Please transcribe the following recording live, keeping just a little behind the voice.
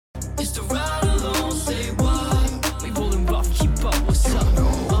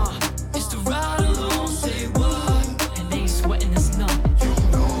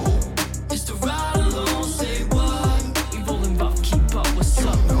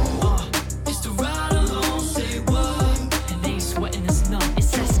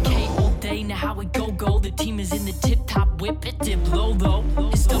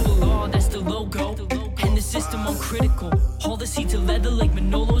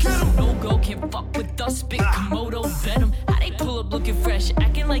killers. No-go, can't fuck with us. Spit Komodo venom. How they pull up looking fresh,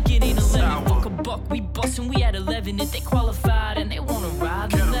 acting like it ain't 11. Fuck a buck, we bustin', we at 11. If they qualified and they wanna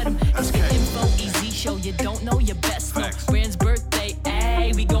ride, then let them. It's the info, easy show. You don't know your best. No, Brand's birthday,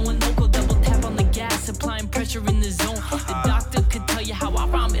 ayy. We going local, double tap on the gas, applying pressure in the zone. The doctor could tell you how I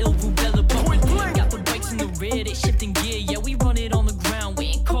rhyme ill rubella, but we got the bikes in the rear, they shifting gear. Yeah, we run it on the ground, we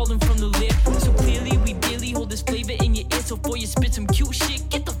ain't calling from the lip. So clearly we really hold this flavor in your ear. So before you spit some cute shit,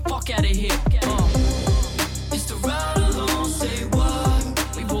 get the fuck out of here. It's the ride along, say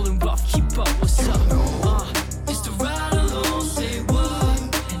what? We rollin' rough, keep up, what's up? It's the ride along, say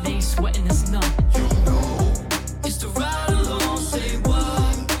what? And they ain't sweating us none. It's the ride along, say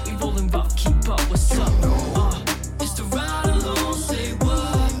what? We rollin' rough, keep up, what's up? It's the ride along, say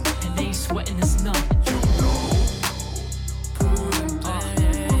what? And they ain't sweating us none.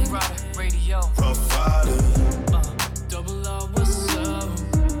 Radio. Rough Rider. Double R, what's up?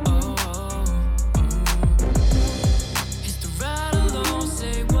 It's the ride along,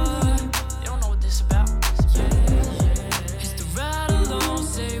 say what? You don't know what this about. Yeah. It's the ride along,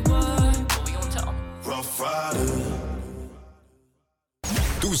 say what? What we gonna tell 'em? Rough Rider.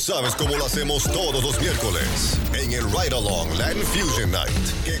 Tú sabes cómo lo hacemos todos los miércoles en el Ride Along Latin Fusion Night.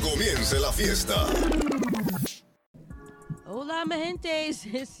 Que comience la fiesta. Hola, my gentes.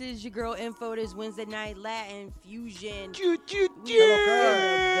 This is your girl Info. This Wednesday night Latin Fusion. We in the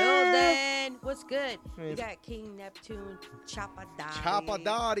building. What's good? We got King Neptune, Choppa.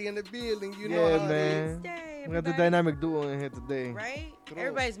 Choppa in the building, you know Yeah, how man. Wednesday, We got the everybody. dynamic duo in here today. Right? True.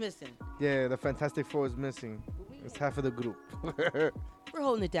 Everybody's missing. Yeah, the Fantastic Four is missing. It's half of the group. We're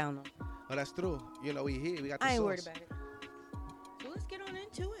holding it down, though. Oh, that's true. You know, we here. We got the I ain't sauce. worried about it. So let's get on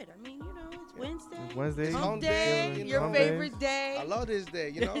into it. I mean, you know, it's Wednesday. It's Wednesday. Hump Hump day. day, Your hump favorite day. I love this day,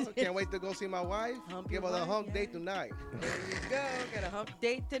 you know. Can't wait to go see my wife. Hump Give her your the wife, hump yeah. day tonight. There you go. Got a hump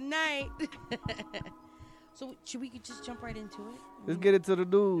date tonight. So should we just jump right into it? Let's get into the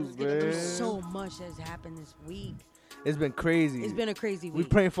news, Let's get it. man. There's so much that's happened this week. It's been crazy. It's been a crazy We week.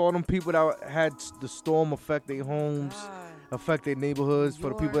 praying for all them people that had the storm affect their homes, God. affect their neighborhoods, for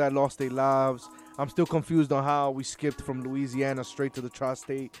the people that lost their lives. I'm still confused on how we skipped from Louisiana straight to the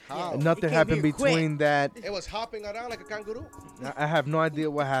tri-state. How? And It nothing came happened here quick. between that. It was hopping around like a kangaroo. I have no idea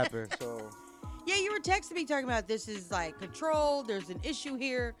what happened. So Yeah, you were texting me talking about this is like controlled. There's an issue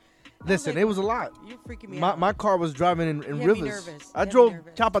here. I was listen, like, it was a lot. You're freaking me out. My car was driving in You had me rivers. nervous. I You had me drove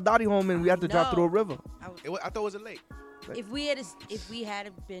nervous. Choppa home and we had to drive No. through a river. I thought it was a lake. If we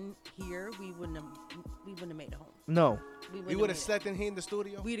had been here, we wouldn't have made it home. No. We would have slept in here in the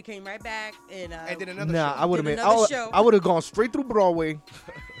studio. We'd have came right back and did another Nah, show. I would have Did made. another show. I would have gone straight through Broadway,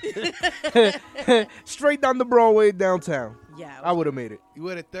 straight down the Broadway downtown. Yeah, I would have made it. You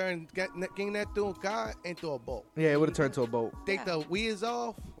would have turned King Neptune car into a boat. Yeah, it would have turned to a boat. Take the wheels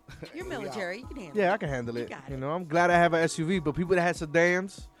off. You're military. You can handle Yeah, it. I can handle it. got You it. know, I'm glad I have an SUV. But people that had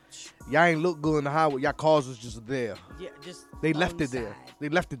sedans, y'all ain't look good in the highway. Y'all cars was just there. Yeah, just They on left the it there. side. They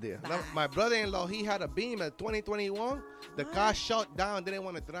left it there. Bye. Now, my brother-in-law, he had a Beam at 2021. The car shut down. Didn't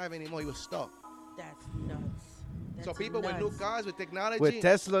want to drive anymore. He was stuck. That's nuts. So That's people with new nuts. cars, with technology, With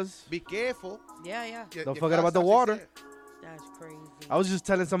Teslas. be careful. Yeah. Your Don't car forget about the starts to water. set. That's crazy. I was just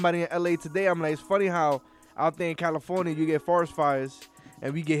telling somebody in LA today, I'm like, it's funny how out there in California you get forest fires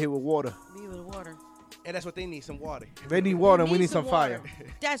and we get hit with water. Me with the water. And that's what they need, some water. They need water and we need some water. fire.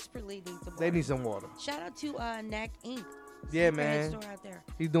 Desperately need some water. They need some water. Shout out to NAC Inc. Yeah, Sneakerhead man. Store out there.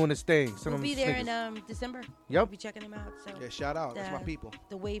 He's doing his thing. Send We'll him be the there Snickers. in December. Yep. We'll be checking him out. So Yeah, shout out. That's my people.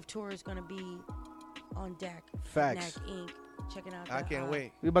 The Wave Tour is gonna be on deck. Facts. NAC Inc. Checking out. I the, can't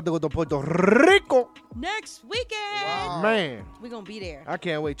wait. We about to go to Puerto Rico. Next weekend. Wow. Man, We're gonna be there. I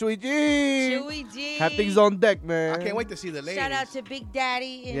can't wait. Chewy G. Chewy G. Have things on deck, man. I can't wait to see the ladies. Shout out to Big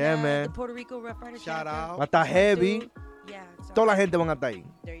Daddy in Yeah, man. the Puerto Rico Rough Rider Shout chapter. out. Va a estar heavy. Yeah. so Toda la gente van a estar ahí.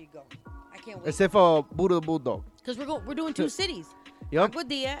 There you go. I can't wait. Except for Buddha the Bulldog. Because we're doing two cities. Yup.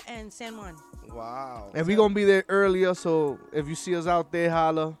 Aguadilla and San Juan. Wow. And we going to be there earlier, so if you see us out there,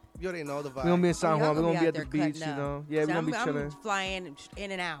 holla. You already know the vibe. We're going to be in San Oh, y'all Juan. We're going to be out at the there beach, cutting you up. know. Yeah, So we're going to be I'm chilling. flying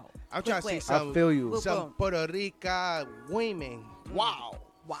in and out. I'm trying to see Quick. some, I feel you. Boom, some boom. Puerto Rica women. Wow.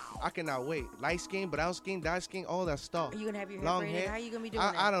 Wow. I cannot wait. Light skin, brown skin, dark skin, all that stuff. Are you going to have your hair Long braided? hair. How are you going to be doing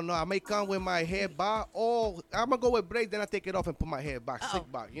I don't know. I may come with my hair back. Or I'm going to go with braid, then I take it off and put my hair back, slick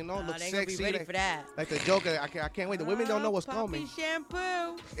back. You know, look they ain't going to sexy. be ready like, for that. like the Joker. I can't wait. The women don't know what's Poppy coming.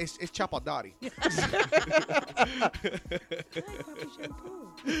 shampoo. It's Choppa. I like Poppy shampoo.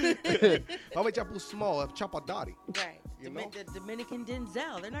 Poppy shampoo small, Choppa. Right. You know? The Dominican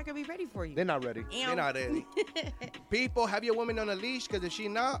Denzel. They're not going to be ready for you. They're not ready. They're not ready. People, have your woman on a leash, because if she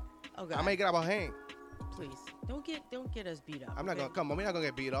not, Oh, God. I may grab her hand. Please don't get us beat up. I'm not okay? gonna come on. We're not gonna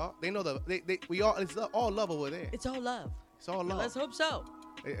get beat up. They know we all it's all love over there. It's all love. It's all love. Let's hope so.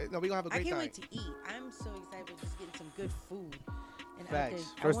 No, we gonna have a great I can't time. wait to eat. I'm so excited for just getting some good food. And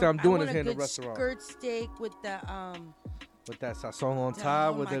Facts. I First want- time doing I this want here in the a good restaurant. skirt steak with the With that sazon on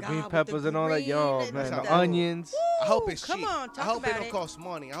top, oh with my the God, green with the peppers and all that. Yo, green man, and the the- onions. I hope it's Come cheap. on, I talk hope it about don't it. cost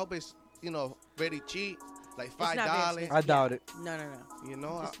money. I hope it's very cheap, like It's not very $5. expensive. I doubt it. No. You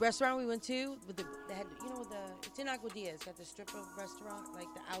know, This restaurant we went to, they had, it's in Agua Dia. It's got the strip of restaurant, like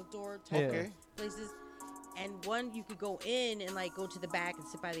the outdoor type Okay. of places. And one, you could go in and like go to the back and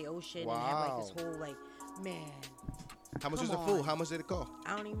sit by the ocean and have like this Wow. whole like, man, how much come is the on. food? How much did it cost?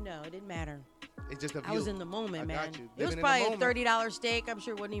 I don't even know. It didn't matter. It's just a view. I was in the moment, I man. got you. It was Living in the probably a moment. $30 steak. I'm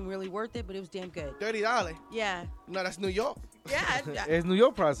sure it wasn't even really worth it, but it was damn good. $30. Yeah. No, that's New York. Yeah. It's New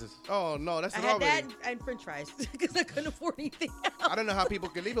York prices. Oh no, that's I had robbery. that and French fries because I couldn't afford anything else. I don't know how people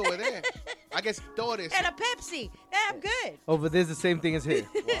can live over there. I guess Torres. And a Pepsi. Yeah, I'm good. Over there's the same thing as here.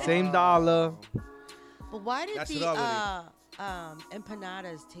 Same dollar. But why did That's the lovely.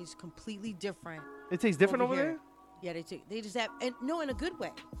 empanadas taste completely different? It tastes different over here? there? Yeah, they just have, and no, in a good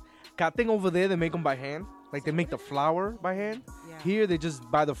way. I think over there they make them by hand. Like they make the flour by hand. Yeah. Here they just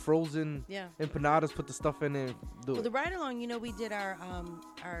buy the frozen Yeah. empanadas, put the stuff in and do Well, it. the ride along, we did our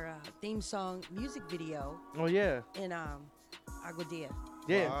theme song music video Oh yeah. in Agua Dia.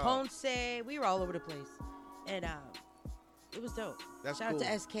 Yeah. Wow. Ponce, we were all over the place, and it was dope. That's Shout cool. out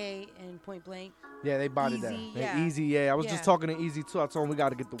to SK and Point Blank. Yeah, they bodied that. Easy, They yeah. Easy, yeah. I was Yeah. just talking to Easy too. I told him we got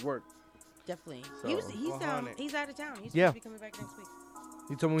to get to work. Definitely. So, He's down. 100. He's out of town. He's Yeah. supposed to be coming back next week.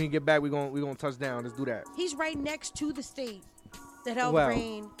 He told me when he get back, we gonna touch down. Let's do that. He's right next to the state that held Wow.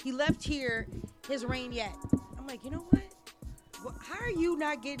 rain. He left here. His rain yet. I'm like, you know what? How are you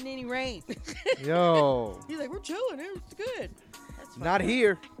not getting any rain? Yo, He's like, we're chilling. It's good. That's fine. not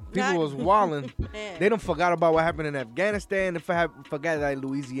here. People Not- was wilding. Man. They don't forgot about what happened in Afghanistan. They forgot that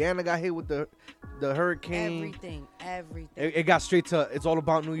Louisiana got hit with the hurricane. Everything. It got straight to it's all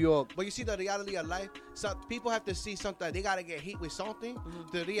about New York. But you see the reality of life. So people have to see something. They gotta get hit with something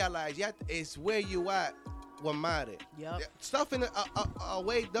to realize it's where you at what matter. Yep. Yeah, stuff in a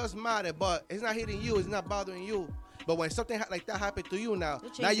way does matter, but it's not hitting you. It's not bothering you. But when something like that happened to you now It'll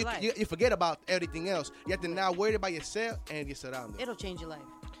change now your life. you forget about everything else. You have to now worry about yourself and your surroundings. It'll change your life.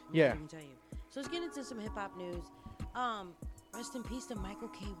 Yeah. I can tell you. So let's get into some hip hop news. Rest in peace to Michael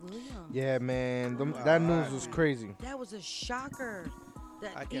K. Williams. Yeah, man. Wow. That news was crazy. That was a shocker.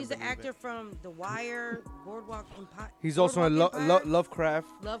 I can't He's the believe actor it. from The Wire, Boardwalk Empire. He's also in Lovecraft.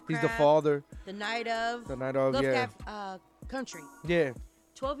 He's the father. The Night of. The Night of, yeah. Lovecraft Country. Yeah.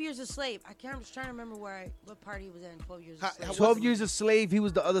 12 Years a Slave. I'm just trying to remember what part he was in. 12 Years a How- Slave. how- 12 years a slave. He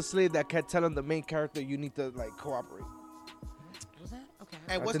was the other slave that kept telling the main character, you need to, like, cooperate. Was that? Okay.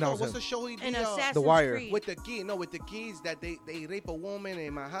 And I what's think that was what's him. the show he And did? Assassin's The Wire. Creed. With the kids that they rape a woman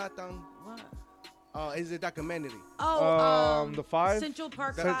in Manhattan. What? It's a documentary. Oh, The Five? Central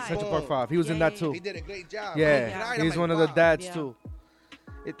Park Central 5. Central Park 5. He was in Yeah, that, yeah, too. He did a great job. Yeah. Yeah. Right, I'm He's like, one of the wow. dads, Yeah. too.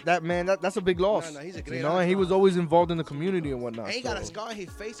 That's a big loss. No, he's a great You know, and he was actor. always involved in the community and whatnot. And he got a so- scar on his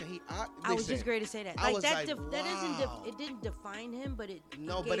face, and he. I was just going to say that. I Like was that. like, That isn't. wow. It didn't define him, but it.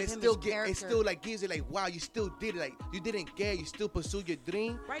 No, it but gave it him still his it character. still like gives it like wow, you still did it. Like you didn't care, you still pursued your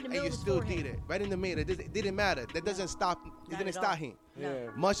dream, Right in the and middle you of his still forehead. did it. Right in the middle. It didn't matter. That doesn't stop. It Not didn't at stop all. him. No. Yeah.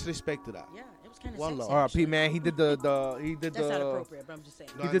 Much respect to that. Yeah, it was kind of One sexy. love. R.I.P. actually. man. He did That's not appropriate, but I'm just saying.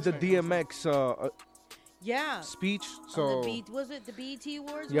 No, he I did the understand. DMX Yeah. speech. On So was it the BET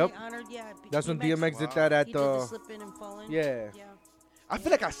Awards? when Yep. they honored, yeah. that's when DMX did that Wow. at He did the the. slipping and falling. Yeah. Yeah. I feel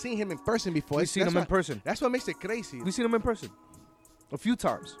like I've seen him in person before. We've seen That's him in what- person. That's what makes it crazy. We seen him in person a few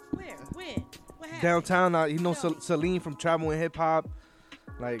times. Where? When? What happened? Downtown, he knows Tell me. Celine from Traveling Hip Hop.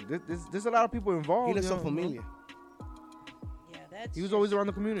 Like, there's a lot of people involved. He looks you so know? familiar. Yeah, that's. He was just- always around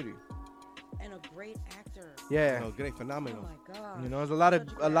the community. and a great actor. Yeah. No, great, Oh phenomenal. my god. You know, there's a lot of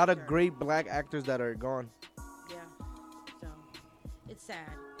Such a good lot of actor. great black actors that are gone. Yeah. So, it's sad.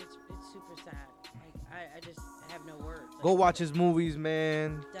 It's super sad. Like I just have no words. Go Like, watch his movies,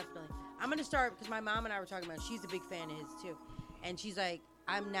 man. Definitely. I'm gonna start because my mom and I were talking about it. She's a big fan of his too, and she's like,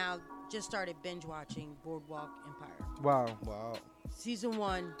 I'm now just started binge watching Boardwalk Empire, Wow. Wow. season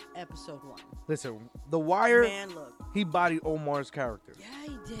 1, episode 1. Listen, The Wire, Man, look. he bodied Omar's character, Yeah,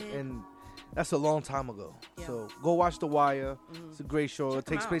 he did. and that's a long time ago. Yeah. So go watch The Wire. Mhm. It's a great show. Check It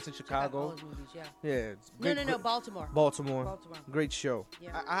takes 'em place in out. Check out all Chicago. his movies, yeah. Yeah. It's No, great, no, Baltimore. Baltimore. Baltimore. Great show.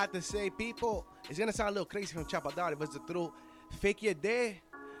 Yeah. I have to say, people, it's gonna sound a little crazy from Choppa, but it's the truth. Fake your death,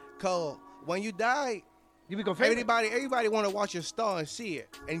 cause when you die, You become famous. everybody want to watch your star and see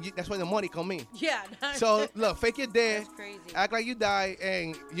it, and that's where the money come in. Yeah. So look, fake your death, That's crazy. act like you die,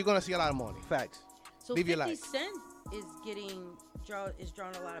 and you're gonna see a lot of money. Facts. So Live your 50 life. Cent is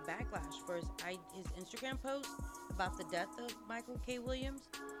drawing a lot of backlash for his Instagram post about the death of Michael K. Williams,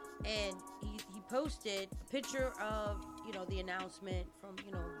 and he posted a picture of the announcement from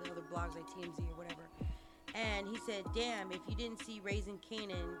the other blogs like TMZ or whatever, and he said, "Damn, if you didn't see Raising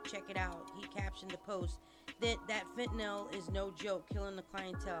Canaan, check it out." He captioned the post that fentanyl is no joke, killing the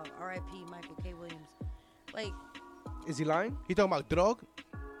clientele. R.I.P. Michael K. Williams. Like, Is he lying? He talking about drug?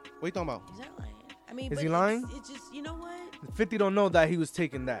 What you talking about? he's not lying. I mean, Is but he lying? It's just, you know what? 50 don't know that he was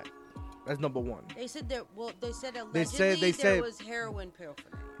taking that. That's number one. They said that. Well, they said They allegedly said- there was heroin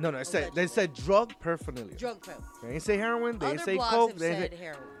paraphernalia. No, they Allegedly. said drug paraphernalia. Drug paraphernalia. They ain't say heroin. They Other ain't say blogs coke. have They said ain't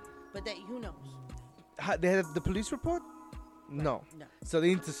heroin, but that who knows? they had the police report. No. No. So they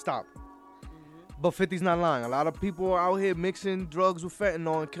need to stop. But 50's not lying. A lot of people are out here mixing drugs with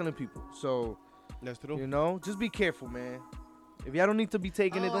fentanyl and killing people. So, That's true. just be careful, man. If y'all don't need to be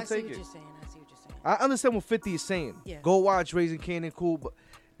taking it, I don't see take what it. you're saying. I see what you're saying. I understand what 50 is saying. Yeah. Go watch Raising Canaan, cool, but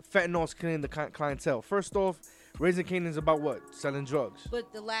fentanyl's killing the clientele. First off, Raising Canaan is about what? Selling drugs.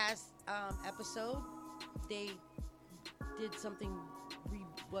 But the last episode, they did something,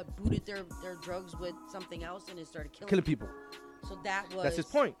 booted their drugs with something else, and it started Killing people. So that That's his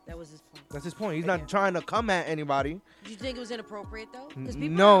point. That was his point. That's his point. He's Right not there. trying to come at anybody. Do you think it was inappropriate though? 'Cause people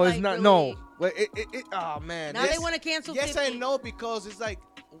No, are, it's like, not. really- No. Well, oh, man. Now This- they want to cancel. Yes 50. and no, because it's like,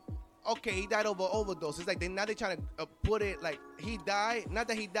 okay, he died over overdose. It's like now they're trying to put it like he died. Not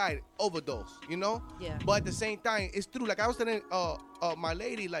that he died, overdose. Yeah. But at the same time, it's true. Like I was telling my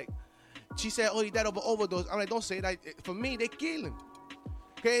lady, like she said, "Oh, he died over overdose." I'm like, don't say that. For me, they kill him.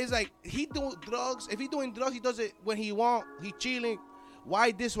 Okay, it's like he doing drugs. If he doing drugs, he does it when he want. He chilling.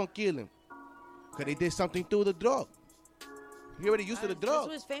 Why this one kill him? Because they did something to the drug. He already used to the That's drug.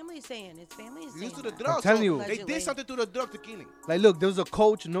 what his family is saying. His family is saying Used to the that. drug. I'm telling so you. they Allegedly. did something to the drug to kill him. Like, look, there was a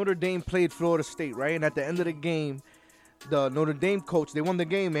coach. Notre Dame played Florida State, right? And at the end of the game, the Notre Dame coach, they won the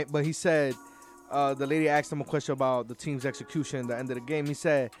game, but he said, the lady asked him a question about the team's execution at the end of the game. He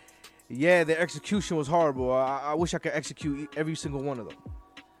said, yeah, their execution was horrible. I wish I could execute every single one of them.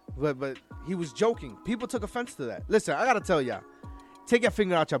 But he was joking. People took offense to that. Listen, I got to tell y'all, take your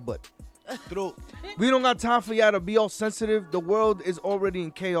finger out your butt. True. We don't got time for y'all to be all sensitive. The world is already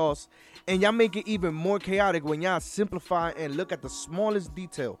in chaos, and y'all make it even more chaotic when y'all simplify and look at the smallest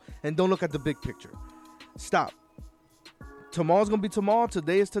detail and don't look at the big picture. Stop. Tomorrow's gonna be tomorrow.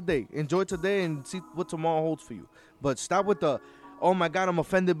 Today is today. Enjoy today and see what tomorrow holds for you. But stop with the, oh my God, I'm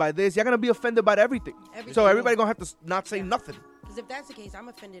offended by this. Y'all gonna be offended by everything. So everybody gonna have to not say nothing. Because if that's the case, I'm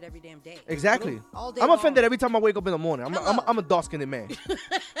offended every damn day. Exactly. All day I'm long. offended every time I wake up in the morning. I'm a dark-skinned man.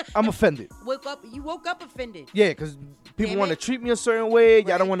 I'm offended. You woke up offended. Yeah, because people Damn want to it. treat me a certain way. Y'all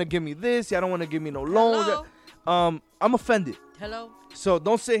Right. don't want to give me this. Y'all don't want to give me no loans. Hello? I'm offended. Hello? So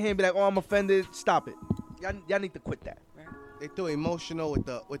don't sit here and be like, oh, I'm offended. Stop it. Y'all need to quit that. Right. They too emotional with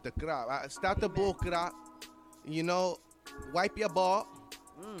the crop. Stop the bull crop. Wipe your ball.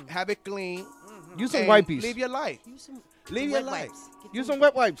 Have it clean. Use some and wipes. Live your life. Use some Live your wet life. wipes. Get Use some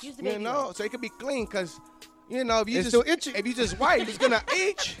wet wipes. Use the You baby know, wipes. so it can be clean. Cause if you It's just still itchy. if you just wipe, it's gonna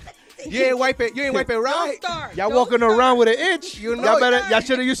itch. You ain't wipe it. You ain't wipe it right. Don't start. Y'all Don't walking start. around with an itch. You know, Y'all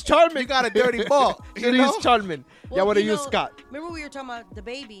should have used Charmin. You got a dirty ball. Should have used Charmin. Well, Y'all would have you used know, Scott. Remember we were talking about the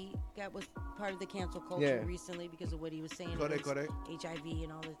baby that was part of the cancel culture Yeah. recently because of what he was saying Correct, against correct. HIV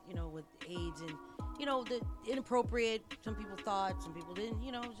and all the, with AIDS and, the inappropriate. Some people thought, some people didn't.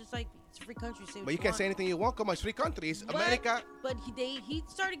 It's just like it's a free country. Say what But you can't say anything you want. Come on, it's free country. It's America. But he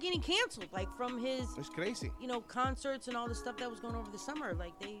started getting canceled, like from his It's crazy. concerts and all the stuff that was going over the summer.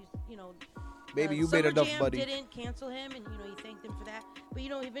 Like they, Baby, you Summer made enough, Jam buddy. didn't cancel him, and he thanked them for that. But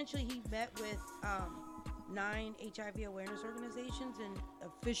eventually he met with 9 HIV awareness organizations and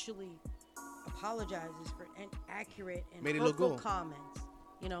officially apologizes for inaccurate and Made it look hurtful good. comments.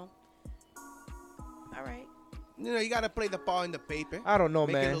 All right. You gotta play the ball in the paper. I don't know,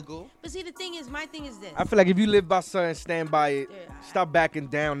 Make man. it look good. But see, my thing is this. I feel like if you live by something, stand by it. Yeah, Stop backing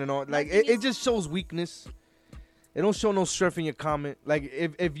down and all. Like thing it is- just shows weakness. It don't show no strength in your comment. Like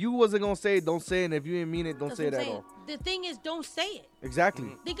if you wasn't gonna say it, don't say it. And if you didn't mean it, don't That's say it what I'm at saying. all. The thing is, don't say it.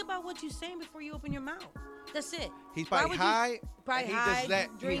 Exactly. Think about what you're saying before you open your mouth. That's it. He's Why probably would you- high. Probably and he high, just let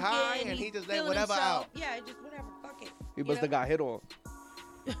he drinking, high and he just let feeling whatever himself. out. Yeah, just whatever. Fuck it. He You must have know? got hit on.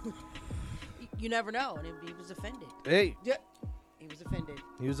 You never know, and he was offended. Hey, Yeah, he was offended.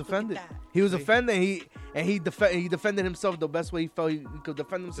 he was Look at offended. that. He was See? offended. He defended himself the best way he felt he could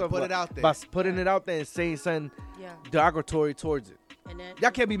defend himself. put it out there. By putting it out there and saying something Yeah, derogatory towards it. and then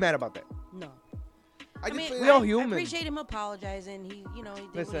Y'all can't be mad about that. no. I just feel we all like- human. I appreciate him apologizing. He, he did what he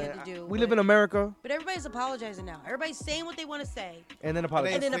Listen, had to do. we live in America, But everybody's apologizing now. Everybody's saying what they want to say. and then And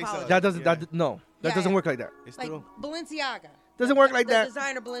apologize. And then face apologize. up. That doesn't. Yeah. No. That Yeah, doesn't yeah. work like that. It's Like true. Balenciaga. Doesn't work like the that.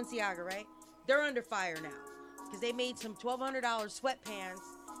 designer Balenciaga, right? They're under fire now because they made some $1,200 sweatpants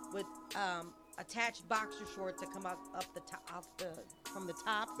with attached boxer shorts that come up the top, from the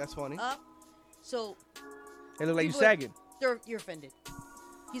top. That's funny. Up. So It look like you people are- sagging. you're offended.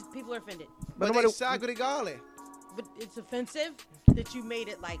 People are offended. But nobody- they sag regardless. But it's offensive that you made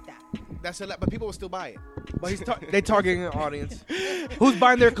it like that. That's a lot. But people will still buy it. But they targeting an audience. Who's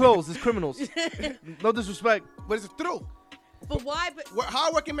buying their clothes? It's criminals. No disrespect. But it's true. But why? But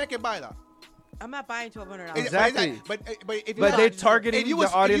Hard working man can buy that. I'm not buying $1,200. Exactly. But if you But was- they're if targeting you the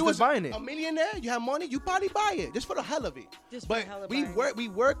was, audience if you was that's buying it. a millionaire, you have money, you probably buy it just for the hell of it. Just for but the hell of we buying work. We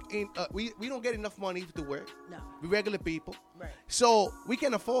work in. We don't get enough money to work. No. We regular people. Right. So we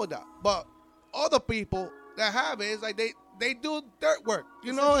can afford that. But other people that have it, it's like they do dirt work.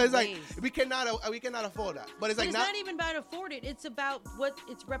 You It's know, such a it's like waste. we cannot afford that. But it's But like it's not even about afford it. It's about what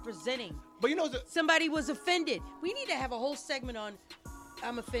it's representing. But you know, Somebody was offended. We need to have a whole segment on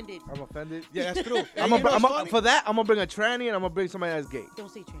I'm offended. I'm offended. yeah, that's true. I'm for that, I'm gonna bring a tranny and I'm gonna bring somebody that's gay.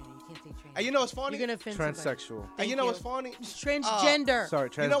 Don't say tranny. You can't say tranny. And you know what's funny? You're going to offend somebody. Transsexual. And Thank you know what's funny? Transgender. Sorry,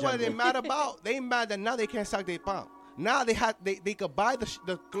 transgender. You know what they're mad about? They mad that now they can't suck their palm. Now they could buy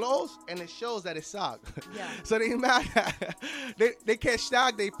the clothes and it shows that it's socked. Yeah. So they mad that they can't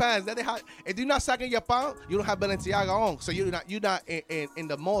stock their pants. Then if you're not sucking your palm, you don't have Balenciaga on. So you're not in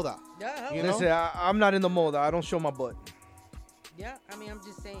the moda. Yeah, You know? Listen, I'm not in the mold. I don't show my butt. yeah, I mean, I'm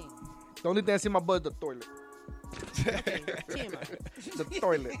just saying. The only thing I see my butt is the toilet. Okay, TMI. The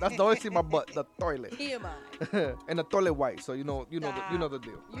toilet. That's the only thing my butt. The toilet. TMI. And the toilet white. So you know the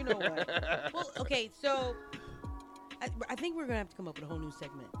deal. You know what? Well, okay, so I think we're going to have to come up with a whole new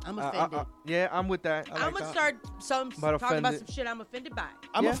segment. I'm offended. Yeah, I'm with that. I'm going to start talking about offended. some shit I'm offended by.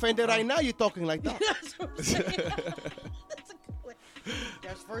 I'm Yeah. offended right now. You're talking like that. That's what I'm saying. That's a good one.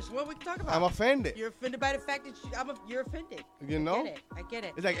 That's the first one we can talk about. I'm offended. You're offended by the fact that you're offended. You know? I get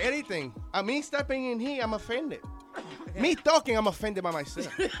it. It's like anything. Me stepping in here, I'm offended. Okay. Me talking, I'm offended by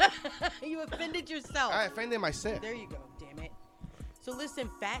myself. You offended yourself. I offended myself. There you go. Damn it. So listen,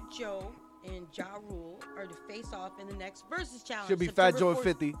 Fat Joe and Ja Rule are to face off in the next versus challenge. Should be September Fat Joe 4th. at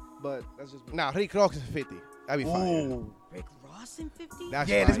 50, but that's just me. Nah, Rick Ross is 50. That'd be fine. Rick Ross in 50? That's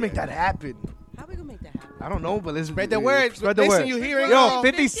Yeah, let's fire. make that happen. How we gonna make that happen? I don't know, but let's Spread the word. Spread the Listen, word. you hearing Yo, it?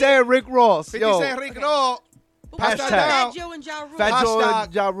 50 Cent, Rick Ross. 50 Yo, Cent Rick Ross. But Hashtag. what's Fat Joe and Ja Rule? Fat Joe Hashtag.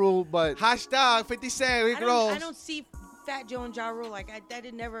 and Ja Rule, but Hashtag 50 Cent Rick Ross. I don't see Fat Joe and Ja Rule like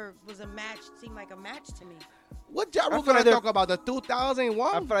that. Never was a match. Seemed like a match to me. What Ja I Rule feel gonna like they're- talk about? The I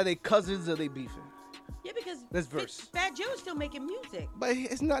 2001? feel like they cousins or they beefing. Yeah, because This verse. Fat Joe is still making music. But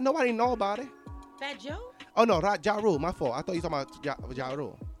it's not. Nobody know about it. Fat Joe? Oh no, Ja Rule. My fault. I thought you talking about Ja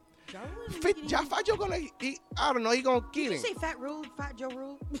Rule. Ja Rule? isn't Fat making Fat Joe gonna. I don't know. He gonna kill Did you him. say Fat Rule? Fat Joe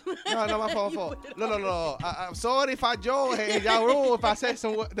Rule? No, my fault. You fault. put it No. on. I'm sorry, Fat Joe and Ja Rule. If I said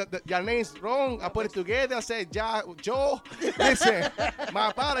your name's wrong, I put it together. I said Joe. Listen, my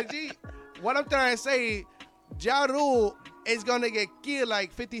apology. What I'm trying to say, Ja Rule is gonna get killed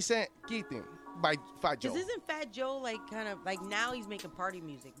like 50 Cent killed him by Fat Joe. Because isn't Fat Joe like kind of like now he's making party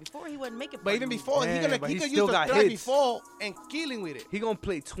music? Before he wasn't making But party even music. before, Yeah, but he he could still use the got track hits. before and killing with it. He gonna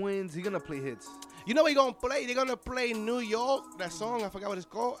play Twins. He gonna play hits. You know what he gonna play? They're gonna play New York, that song. I forgot what it's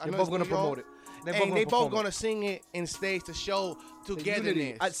called. I They're know both it's gonna New York. promote it. And they both perform it. gonna sing it in stage to show The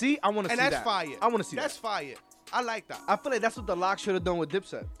togetherness. unity. I want to see and that's that. fire. I want to see That's that. fire. I like that. I feel like that's what the Lock should have done with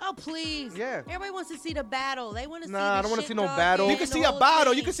Dipset. Oh please! Yeah. Everybody wants to see the battle. They want to see. Nah, I don't wanna see no battle. You can see a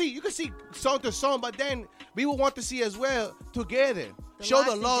battle. You can see song to song, but then we will want to see as well together. Show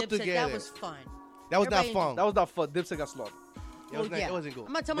the love together. That was fun. That was not Everybody- fun. That was not fun. Dipset got slaughtered. It was not- yeah. it wasn't good.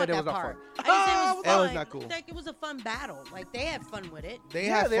 I'm not talking Yeah, about that that was not part. fun. I just said it was It fun. was not cool. Like it was a fun battle. Like they had fun with it. They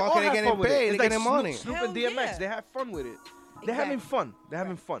Yeah, have they fun. all They're had getting fun with it. paid. It's They're like getting money. Snoop Hell and DMX. yeah. They had fun with it. They're Exactly. having fun. They're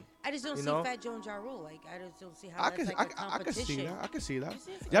having fun. I just don't You see know? Fat Joe and Ja Rule. Like I just don't see how I that's can, like a I can competition. see that. I can see that. You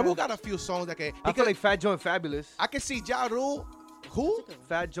see, it's a Ja Rule good- got a few songs that can. I feel like Fat Joe and Fabulous. I can see Ja Rule. Who? It's a good one.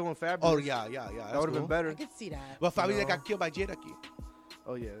 Fat Joe and Fabulous. Oh yeah. That would have been better. I could see that. But Fabio No. got killed by Jadakiss.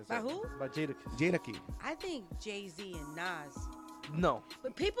 Oh yeah. By who? By Jada. Jadakiss. I think Jay-Z and Nas. No.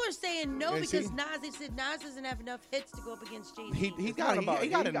 But people are saying no Yeah, because see? Nas. They said Nas doesn't have enough hits to go up against Jay-Z. He It's got not it. about- He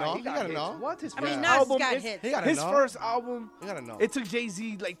got to know. He got to hits. know. What? His I mean, first Nas has album got is- hits. He gotta His know. first album. You gotta know. It took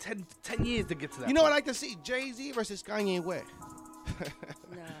Jay-Z like 10 years to get to that. You know what I point. like to see? Jay-Z versus Kanye West.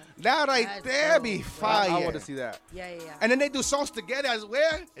 Nah. That right That's there dope, be bro. fire. I want to see that. Yeah. And then they do songs together as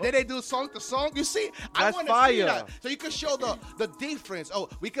well. And then they do song to song. You see? I That's want to see fire. that. So you can show the difference. Oh,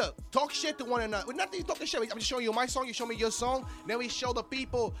 we could talk shit to one another. We're not even talking shit. I'm just showing you my song. You show me your song. Then we show the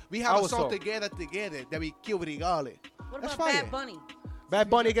people we have Our a song song. together that we kill with regardless. What That's about fire. Bad Bunny? Bad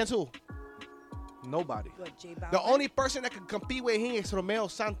Bunny against who? Nobody. What, J Balvin? The only person that can compete with him is Romeo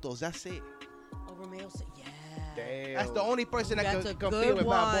Santos. That's it. Oh, Romeo said, yeah. Damn. That's the only person that That's can a compete good with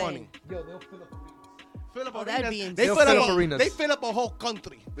Bad one. Bunny. Yo, they'll fill up Philip Oh, that'd Arenas, be they insane. fill They'll up fill a- arenas. They fill up a whole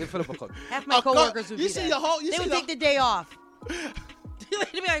country. They fill up a country. Half my coworkers would You be see there. the whole. You They see would the, take the day off.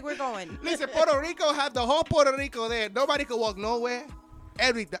 They'd be like, we're going. Listen, Puerto Rico have the whole Puerto Rico there. Nobody can walk nowhere.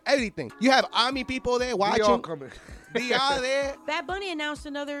 Everything. You have army people there We all watching. coming. DR there. Bad Bunny announced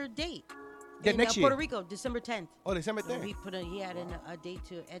another date. Yeah, in next year. Puerto Rico, December 10th. Oh, December So 10th. he had a date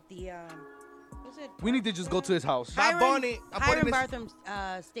at the what's it? We need to just go to his house. Bad Bunny, I'm putting Hiram this-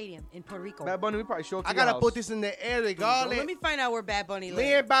 Bartham Stadium in Puerto Rico. Bad Bunny, we probably show up to I your gotta house. put this in the air So regardless. let me find out where Bad Bunny Me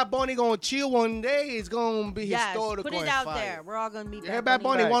lives. and Bad Bunny gonna chill one day. It's gonna be Yes, historical. put it and out fire. there. We're all gonna meet Yeah, Bad Bad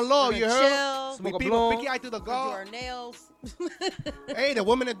Bunny, Facts. one love. We're You gonna heard? chill. Smoke a We people blunt. picky eye to the We'll do guard. our nails. Hey, the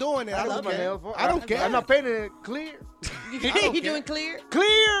women are doing it. I love don't it. care. I don't care. I'm not painting it clear. You doing clear?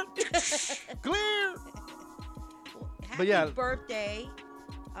 Clear. Clear. Happy But yeah. birthday.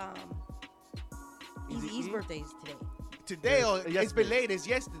 Eazy-E's birthday is today. Today or Yesterday. it's belated. It's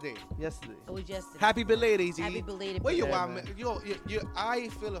yesterday. Yesterday. It was yesterday. Happy belated, Easy. Happy belated Where you birthday. are, man? I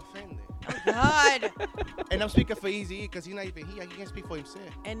feel offended. God. And I'm speaking for Easy because he's not even here. He can't speak for himself.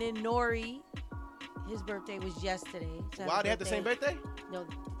 And then Nori, his birthday was yesterday. So Wow, happy they had the same birthday? No,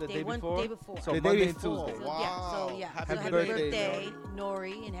 The day day before? day before. So The Monday day and before. Tuesday. So, Wow. yeah, so yeah. Happy So happy birthday, birthday,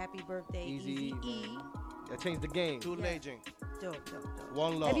 Nori, and happy birthday, Easy Easy E, E. I changed the game. Two Yeah. legend. Dope.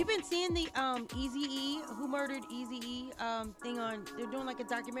 One love. Have you been seeing the Easy E, Who Murdered Easy E thing on? They're doing like a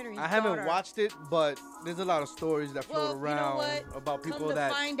documentary. His I haven't daughter. watched it, but there's a lot of stories that Well, float you know around what? about people Come to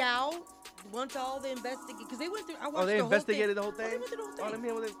that. find out, once all the investigate, because they went through. I watched Oh, they the investigated whole the thing. whole thing? Oh, they went through the whole thing. Oh, let me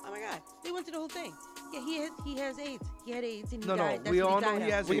hear what they. Oh my God, they went through the whole thing. Yeah, he has AIDS. He had AIDS and he No, no, died. That's we what all know died he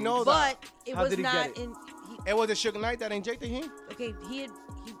of. has We AIDS. know that. But it How was did he not get it? in. It was a Suge Knight that injected him? Okay, he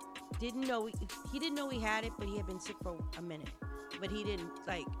didn't know he didn't know he had it, but he had been sick for a minute. But he didn't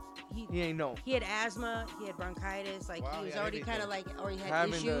He ain't know. he had asthma, he had bronchitis, like Wow, he was yeah, already kind everything. of like, or he had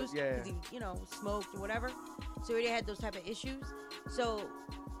Having the- issues yeah. he smoked or whatever. So he already had those type of issues. So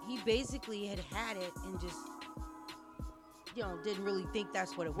he basically had it and just didn't really think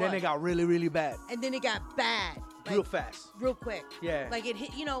that's what it was. Then it got really, really bad. and then it got bad, like, Real fast. real quick. Yeah. Like it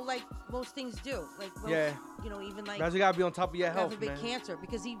hit, like most things do. Like most, Yeah. even like Now you gotta be on top of your God health, forbid man. cancer,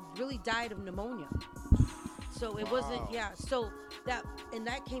 because he really died of pneumonia. So it wasn't, so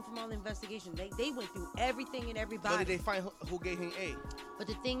that came from all the investigation. They went through everything and But everybody. did they find who gave him A? But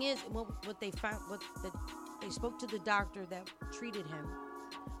the thing is, what they found, they spoke to the doctor that treated him.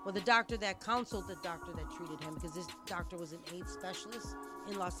 Well, the doctor that counseled the doctor that treated him, because this doctor was an AIDS specialist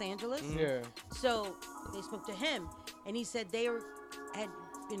in Los Angeles. Yeah. So they spoke to him, and he said had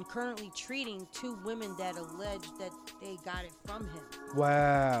been currently treating 2 women that alleged that they got it from him.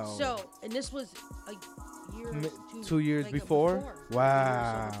 Wow. So, and this was a year, M- 2 years before? 2 years or so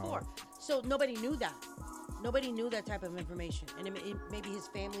Wow. before. So nobody knew that. Nobody knew that type of information, and maybe his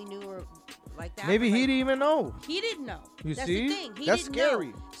family knew or like that. Maybe but, he like, didn't even know. He didn't know. You That's see? the thing. He That's didn't scary.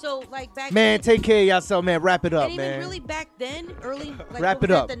 know. So like back Man, then, take care of yourself, man. Wrap it up, and even man. really back then, early like Wrap what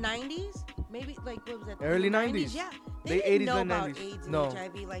it was up. that, the 90s, maybe like what was that? Early the 90s. Yeah, Late they didn't 80s, know late about 90s. AIDS and No.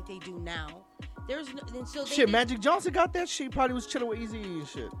 HIV like they do now. There's no, and so they Shit, didn't- Magic Johnson got that shit. Probably was chilling with Easy and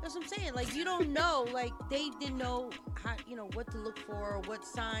shit. That's what I'm saying. Like you don't know. Like they didn't know how what to look for, what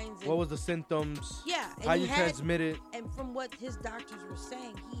signs. And, What was the symptoms? Yeah, and How he you had- transmit it? And from what his doctors were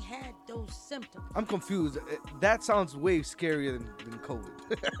saying, he had those symptoms. I'm confused. That sounds way scarier than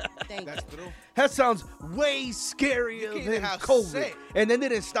COVID. Thank That's you. true. That sounds way You scarier can't even than have COVID. sex. And then they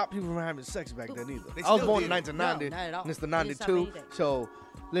didn't stop people from having sex back then either. They I was still born in did. 1990. No, not at all. And it's the They didn't stop 92. anything. So,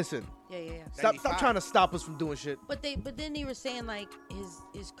 listen. Yeah. Stop 95. trying to stop us from doing shit. But then they were saying like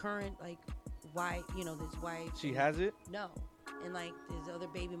his current like wife, his wife. She has it? No. And like his other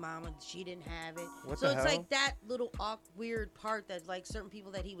baby mama, she didn't have it. What so the it's hell? like that little weird part that like certain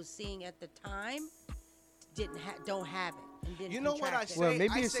people that he was seeing at the time don't have it. And didn't You know what I contract it. say? Well,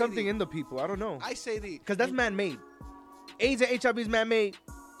 maybe I it's say something the- in the people. I don't know. I say Because that's man-made. AIDS and HIV is man-made.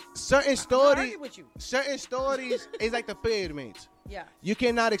 certain I'm not stories. arguing with you. Certain stories is like the pyramids. Yeah. You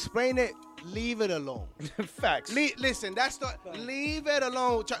cannot explain it. Leave it alone. Facts. Listen, that's the leave it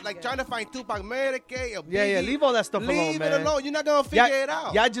alone. Trying to find Tupac Medicaid or Yeah, Biggie. leave all that stuff alone, Leave man. it alone. You're not gonna figure it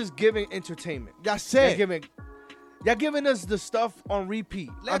out. Y'all just giving entertainment. That's Y'all it. giving us the stuff on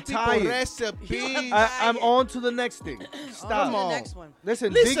repeat. Let I'm people tired. rest in peace. I'm on to the next thing. On Stop. to the on. next one.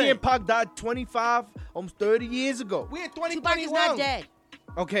 Listen, Listen. Biggie and Pac died 25, almost 30 years ago. We in Tupac 2021. is not dead.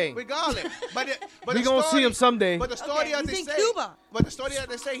 Okay. Regardless, but We the gonna see story- him someday. But the story Okay, as he's they in say, Cuba. But the story as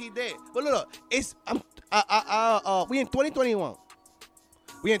they say he did. But look, it's we in 2021.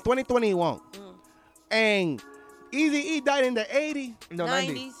 We in 2021. And Eazy-E died in the 80s. No,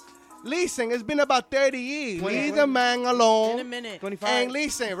 90. 90s. Listen, it's been about 30 years. 20, Leave 20. the man alone. In a minute. 25. And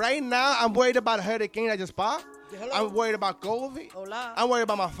listen, right now, I'm worried about a hurricane that just popped. Hello. I'm worried about COVID. Hola. I'm worried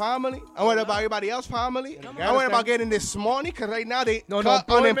about my family. I'm worried about everybody else's family. I'm worried about getting this money because right now they cut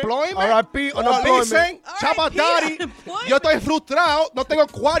unemployment. R.I.P. unemployment. Listen, Choppa Daddy, unemployment. yo estoy frustrado. No tengo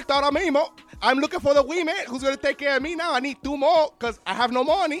cuarto ahora mismo. I'm looking for the women who's going to take care of me now. I need 2 more because I have no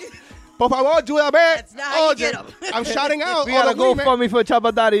money. Por favor, ayúdame. That's not how you Oye, get 'em. I'm shouting out. We all gotta the go women. for me for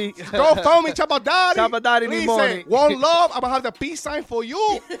Choppa Daddy. Go phone me, Choppa Daddy. Choppa Daddy need money. Listen, one love, I'm gonna have the peace sign for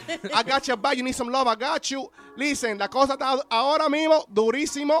you. I got your back. You need some love, I got you. Listen, la cosa está ahora mismo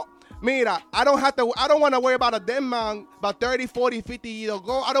durísimo. Mira, I don't want to worry about a dead man about 30, 40, 50 years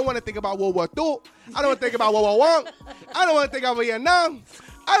ago. I don't want to think about World War II. I don't want to think about World War I. I don't want to think about Vietnam.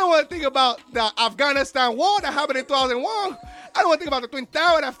 I don't want to think about the Afghanistan war that happened in 2001. I don't want to think about the Twin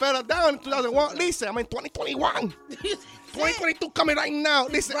Tower that fell down in 2001. Listen, I'm in 2021. 2022 coming right now.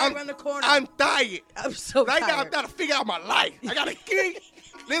 Listen, Right around the corner. I'm tired. I'm so Right now, I tired. gotta figure out my life. I got a kid,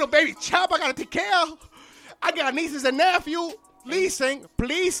 little baby Choppa I gotta take care of. I got nieces and nephews. Listen,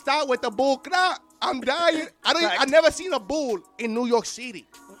 please start with the bull crap. I'm dying. I never seen a bull in New York City.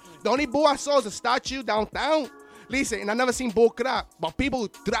 The only bull I saw is a statue downtown. Listen, and I never seen bull crap. But people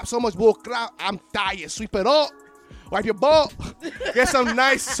drop so much bull crap, I'm tired. Sweep it up. Wipe your butt. Get some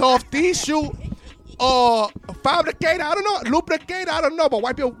nice soft tissue. Or fabricate, I don't know. Lubricate, I don't know. But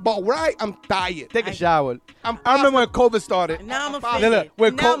wipe your butt right. I'm tired. Take a shower. I'm I remember when COVID started. Now I'm Look, offended.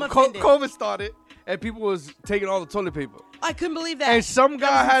 when Now I'm offended. COVID started and people was taking all the toilet paper. I couldn't believe that. And some That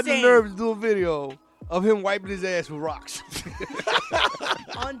guy was had the insane. nerve to do a video of him wiping his ass with rocks.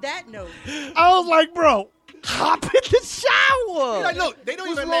 On that note, I was like, bro, hop in the shower. Like, look, they don't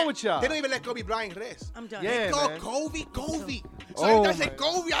What's even wrong let, with y'all? They don't even let Kobe Bryant rest. I'm done. Yeah. They call man. Kobe. So Oh, if I say man.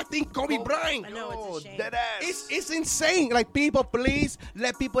 Kobe, I think Kobe Bryant. I know it's a shame. Dead ass. It's insane. Like, people, please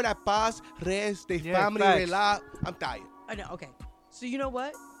let people that pass rest, their Yeah, family facts. relax. I'm tired. I know. Okay. So you know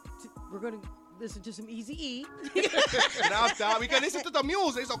what? We're gonna listen to some Eazy-E. Now I'm tired. We can listen to the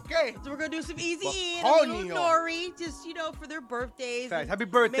music. It's okay. So we're gonna do some Eazy-E and But a little honey, Nori, just for their birthdays. Facts. and Happy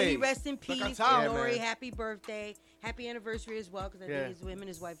birthday. Maybe rest in peace, Cacao. Yeah, Nori. man. Happy birthday, happy anniversary as well, because I Yeah. think him and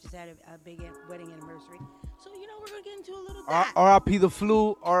his wife just had a big wedding anniversary. So we're gonna get into a little that. R.I.P. the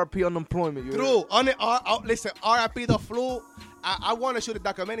flu, R.I.P. unemployment. You True. Listen, RIP the flu. I want to shoot a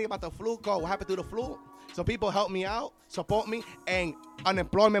documentary about the flu called What Happened to the Flu. So people help me out, support me, and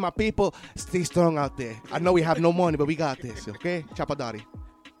unemployment, my people, stay strong out there. I know we have no money, but we got this, okay? Choppa Daddy.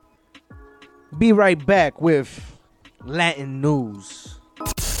 Be right back with Latin news.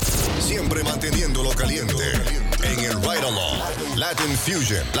 Siempre manteniéndolo caliente. En el Ride Along. Latin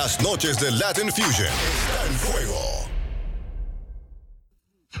Fusion. Las noches de Latin Fusion. Está en fuego.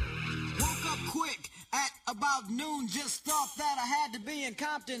 Woke up quick at about noon. Just thought that I had to be in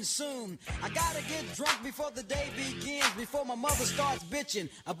Compton soon. I gotta get drunk before the day begins. Before my mother starts bitching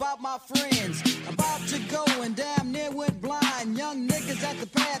about my friends. About to go and damn near went blind. Young niggas at the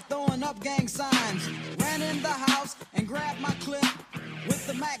pad throwing up gang signs. Ran in the house and grabbed my clip with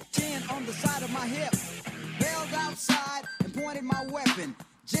the Mac 10 on the side of my hip. Bailed outside and pointed my weapon.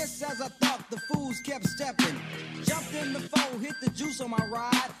 Just as I thought, the fools kept stepping. Jumped in the foe, hit the juice on my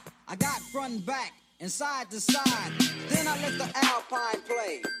ride. I got front and back and side to side. Then I let the Alpine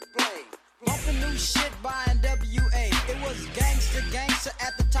play. Pumping new shit by NWA. It was gangster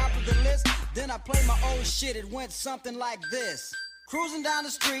at the top of the list. Then I played my old shit, it went something like this. Cruising down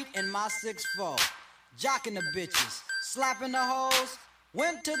the street in my 6'4", jocking the bitches, slapping the hoes.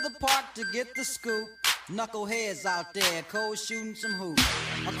 Went to the park to get the scoop. Knuckleheads out there, cold shooting some hoops.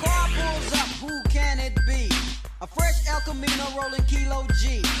 A car pulls up, who can it be? A fresh El Camino rolling Kilo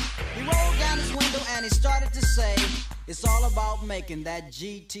G. He rolled down his window and he started to say, it's all about making that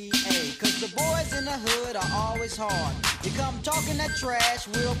GTA. Cause the boys in the hood are always hard. You come talking that trash,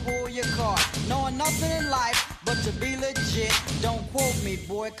 we'll pull your car. Knowing nothing in life but to be legit. Don't quote me,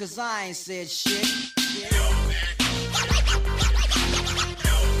 boy, cause I ain't said shit.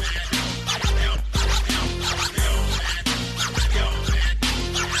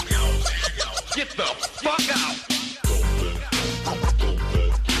 Get the fuck out!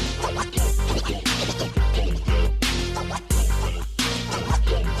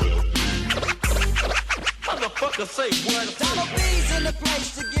 Motherfucker say what? Donald B's in the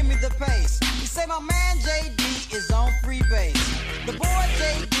place to give me the pace. He say my man JD is on free base. The boy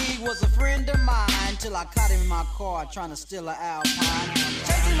JD was a friend of mine till I caught him in my car trying to steal an Alpine.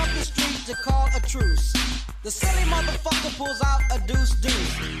 Chasing up the street to call a truce. The silly motherfucker pulls out a deuce.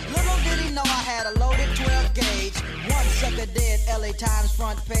 Little did he know I had a loaded 12 gauge. One sucker dead, LA Times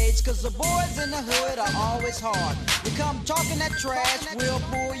front page. Cause the boys in the hood are always hard. You come talking that trash, we'll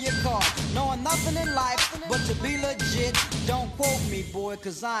pull your car. Knowing nothing in life but to be legit. Don't quote me, boy,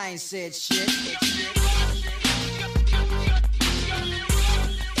 cause I ain't said shit.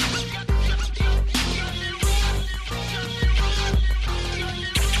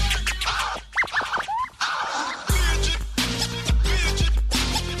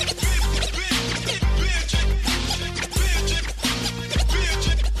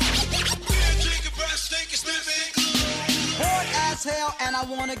 Hell, and I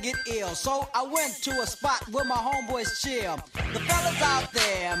wanna get ill, so I went to a spot where my homeboys chill. The fellas out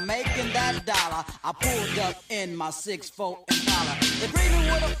there making that dollar. I pulled up in my 6'4" Impala. They greeted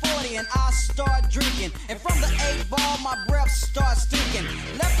me with a 40 and I start drinking. And from the 8-ball, my breath starts stinking.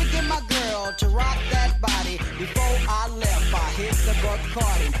 Left to get my girl to rock that body. Before I left, I hit the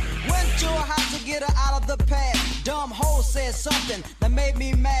Bacardi. Went to her house to get her out of the pad. Dumb hoe said something that made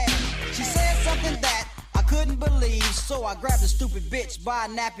me mad. She said something that I couldn't believe, so I grabbed a stupid bitch by a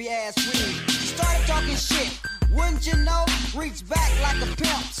nappy ass weave. She started talking shit, wouldn't you know? Reached back like a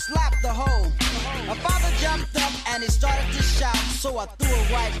pimp, slapped the hoe. My father jumped up and he started to shout, so I threw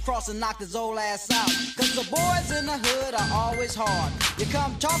her right across and knocked his old ass out. Cause the boys in the hood are always hard. You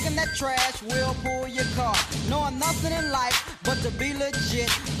come talking that trash, we'll pull your car. Knowing nothing in life but to be legit.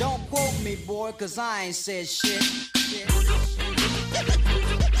 Don't quote me, boy, cause I ain't said shit.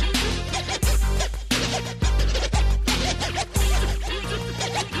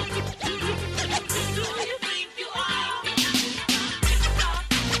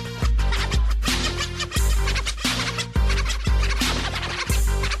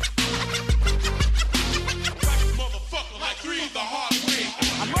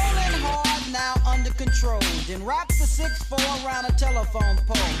 Then wrapped the 6'4" around a telephone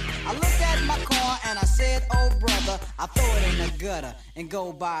pole. I looked at my car and I said, oh brother, I throw it in the gutter and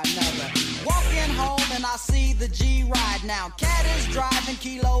go buy another. Walking home and I see the G ride now. Cat is driving,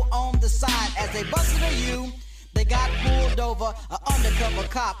 Kilo on the side. As they busted a U, they got pulled over. An undercover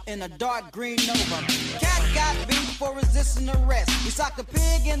cop in a dark green Nova. Cat got beat for resisting arrest. He socked a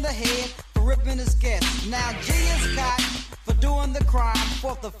pig in the head for ripping his guest. Now G is caught for doing the crime.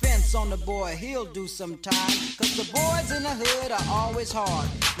 Fourth offense on the boy, he'll do some time. Cause the boys in the hood are always hard.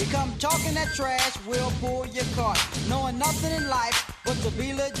 You come talking that trash, we'll pull your cart. Knowing nothing in life but to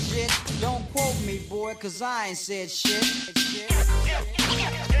be legit. Don't quote me, boy, cause I ain't said shit.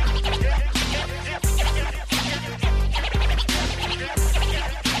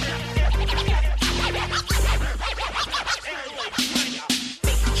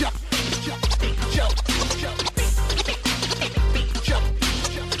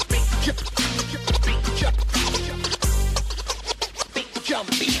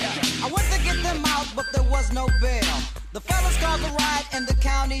 I went to get them out, but there was no bail. The fellas called the ride in the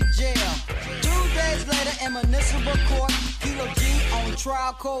county jail. 2 days later in municipal court, Kilo G on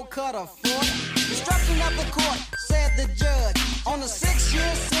trial, cold cut a fort. Destruction of the court, said the judge. On a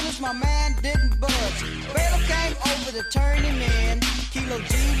 6-year sentence, my man didn't budge. Bailiff came over to turn him in. Kilo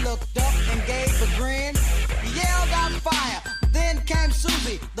G looked up and gave a grin. He yelled out fire. Then came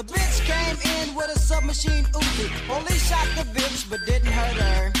Susie. The bitch came in with a submachine Uzi. Police shot the bitch but didn't hurt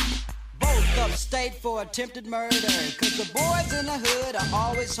her. Both upstate for attempted murder. Cause the boys in the hood are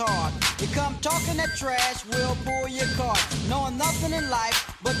always hard. You come talking that trash, we'll pull your cart. Knowing nothing in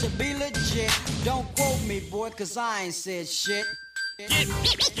life but to be legit. Don't quote me, boy, cause I ain't said shit. Yeah,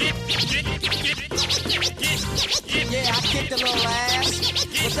 I kicked a little ass,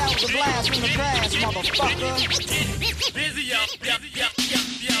 but that was a blast from the past, motherfucker. Busy, yo.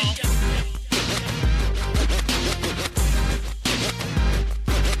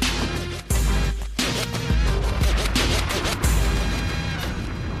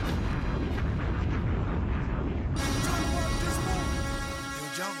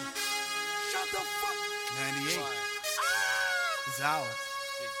 Shut the fuck. 98. It's ours.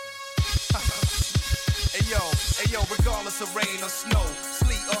 Hey yo, regardless of rain or snow,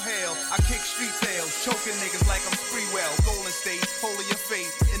 sleet or hail, I kick street tales, choking niggas like I'm Spreewell. Golden State, holding your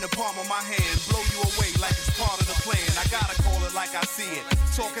fate in the palm of my hand, blow you away like it's part of the plan. I gotta call it like I see it,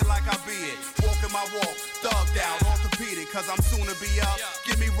 talking like I be it, walking my walk, thugged out, orthopedic, cause I'm soon to be up.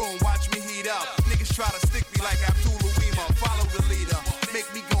 Give me room, watch me heat up. Niggas try to stick me like Abdul Uwima, follow the leader, make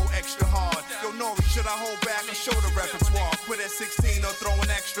me go extra hard. Yo, Nori, should I hold back or show the repertoire? Quit at 16 or throwing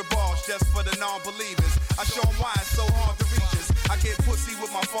extra balls just for the non-believers. I show them why it's so hard to reach us. I get pussy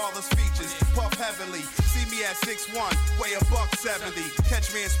with my father's features, puff heavily. See me at 6'1", weigh $170. Catch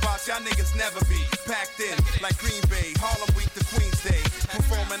Catch me in spots y'all niggas never be. Packed in like Green Bay, Harlem Week to Queens Day.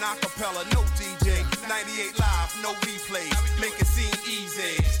 Performing a cappella, no DJ. 98 live, no replays. Make it seem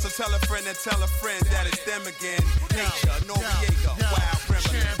easy. So tell a friend and tell a friend that it's them again. Nature, Noriega, wild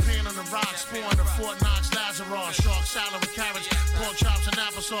remedy. Champagne on the rocks, pouring the Fort Knox Lazarus. Shark salad with carrots, pork chops and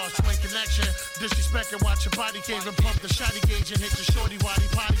applesauce. Twin connection, disrespecting, watch your body cave and pump the shotty gauge and hit the shorty waddy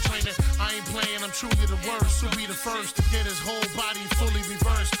potty training. I ain't playing, I'm truly the worst. Who'll be the first to get his whole body fully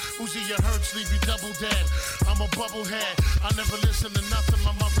reversed? Uzi your hurts, leave you double dead. I'm a bubblehead, I never listen to nothing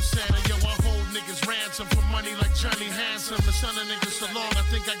my mother said. And yo, I hold niggas ransom for money like Johnny Handsome. The son of niggas so long, I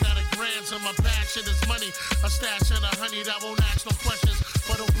think I got a grandson. My passion is money, a stash and a honey that won't ask no questions.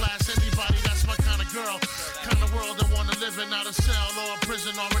 But don't blast anybody, that's my kind of girl. Kind of world I wanna live in, not a cell or a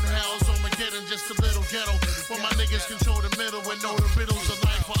prison or in hell's Armageddon, just a little ghetto. Where my niggas control the middle and know the riddles of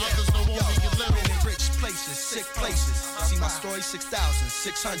life, while others know only get little. In rich places, sick places. See my story,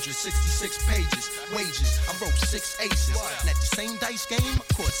 6,666 pages. Wages, I wrote 6 aces. And at the same dice game, I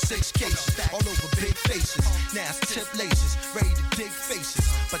caught 6 cases. All over big faces. Now it's tip laces, ready to dig faces.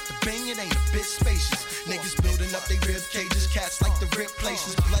 But the banging ain't a bit spacious. Niggas building up they rib cages. Cats like the rip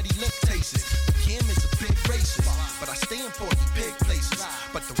places, bloody lip tastes. But Kim is a big racist. But I stay in porky pig places.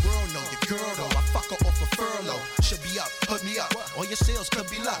 But the world know your girl though. I fuck her off a furlough. Should be up, hook me up. All your sales could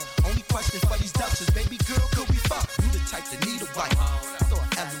be luck. Only question for these ducks is, baby girl, could we fuck? You the type that need a wife. I thought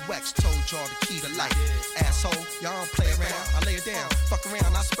LUX told y'all the key to life. Asshole, y'all don't play around. I lay it down, fuck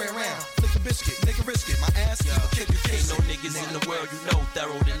around, I spray around. Flick a biscuit, nigga risk it. My ass, you kick your Ain't no niggas in the world you know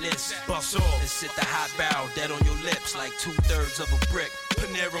thorough than this. Bust off and sit the hot barrel dead on your lips like 2/3 of a brick.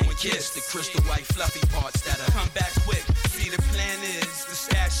 Panero and kiss the crystal white fluffy parts that'll come back quick. See the plan is to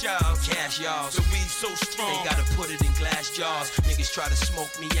stash y'all, cash y'all. So we so strong, they gotta put it in glass jars. Niggas try to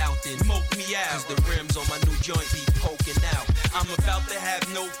smoke me out, then smoke me out. Cause the rims on my new joint be poking out. I'm about to have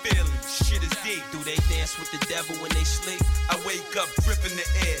no feelings, shit is deep. Do they dance with the devil when they sleep? I wake up dripping the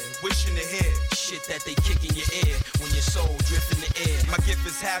air, wishing to hear shit that they kick in your ear when your soul drift in the air. My gift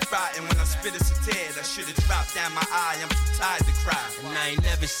is half rotten when I spit it's a tear. That shit is dropped down my eye, I'm too tired to cry. And I ain't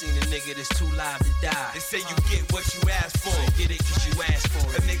never seen a nigga that's too live to die. They say you get what you ask for, so get it cause you asked for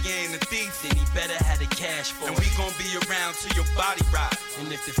it. A nigga ain't a thief, then he better have the cash for it. And we gon' be around till your body rot.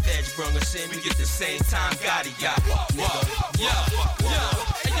 And if the feds brung us in, we get the same time Gotti got. Nigga,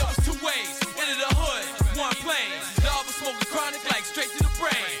 and yo, it's 2 ways into the hood, 1 plane. The other smoking chronic like straight to the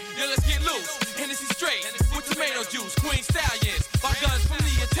brain. Yo, let's get loose, Hennessy straight with tomato juice, Queen Stallions. My guns from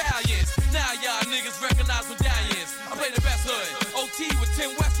the Italians. Now y'all niggas recognize medallions. I play the best hood, OT with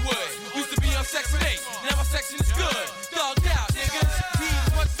Tim Westwood. Used to be on Section 8, now my section is good. Thugged out, niggas, need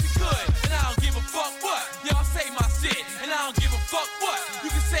as much as we could. And I don't give a fuck what, y'all say my shit. And I don't give a fuck what, you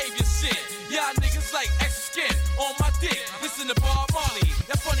can save your shit. Y'all niggas like extra skin on my dick. Listen to Bob Marley,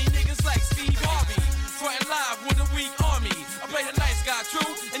 that funny niggas like Steve Harvey. Frontin' live with a weak army. I play the nice guy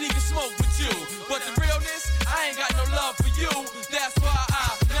true, and he can smoke with you. But the realness, I ain't got no love for you. That's why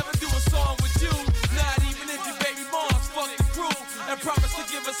I never do a song with you. Not even if your baby moms fuck the crew and promise to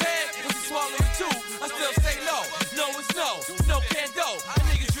give us head if we swallow it too. I still say no, no is no, no can do. My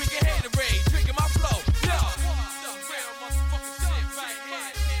niggas drinking Haterade, drinking my flow. No.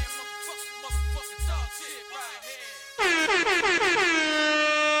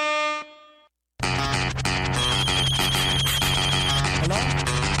 Hello?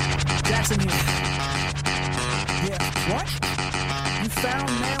 Jackson here. Yeah, what? You found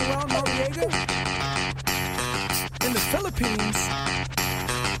Manuel Noriega? In the Philippines?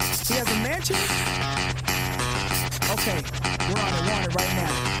 He has a mansion? Okay, we're on it right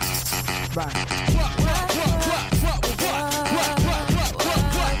now. Bye.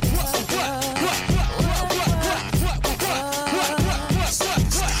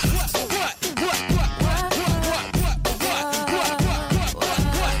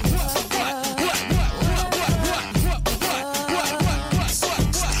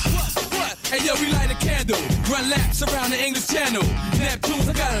 Run laps around the English Channel. Neptunes,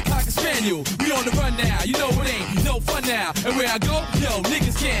 I got a cocker spaniel. We on the run now, you know it ain't no fun now. And where I go, yo,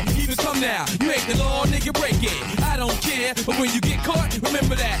 niggas can't even come now. You ain't the law, nigga, break it. I don't care, but when you get caught,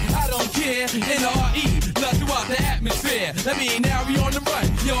 remember that I don't care. N-R-E, love throughout the atmosphere. That mean now we on the run,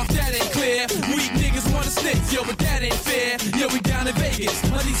 yo, if that ain't clear. Weak niggas wanna snitch, yo, but that ain't fair. Yo, we down in Vegas,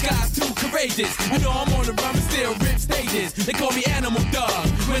 all these guys too courageous. You know I'm on the run, but still rip stages. They call me Animal Dog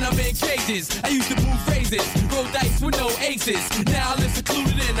when I'm in cages. I used to move phrases, roll dice with no aces. Now I live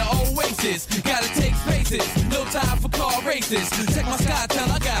secluded in the oasis. Gotta take spaces, no time for car races. Check my SkyTel,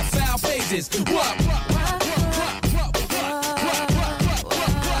 I got foul pages. What?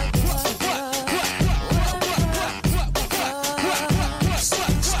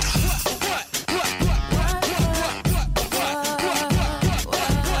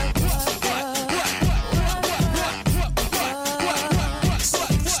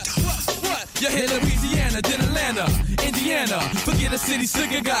 the city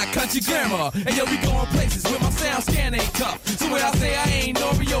slicker, got country glamour. And yo, we going places where my sound scan ain't tough. So when I say I ain't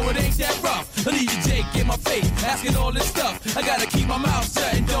Oreo, it ain't that rough. I leave you Jake in my face, asking all this stuff. I gotta keep my mouth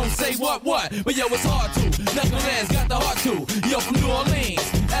shut and don't say what. But yo, it's hard to. Knuckleheads got the heart to. Yo, from New Orleans,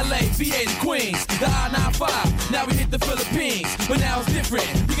 LA, VA to Queens, the I-95. Now we hit the Philippines, but now it's different.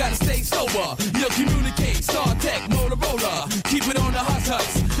 You gotta stay sober. Yo, communicate, Star Tech, Motorola. Keep it on the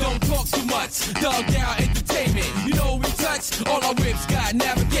huts. Don't talk too much. Dog down entertainment. You know we touch. All our whips got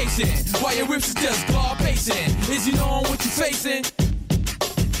navigation. While your whips is just guard pacing. Is you knowing what you facing?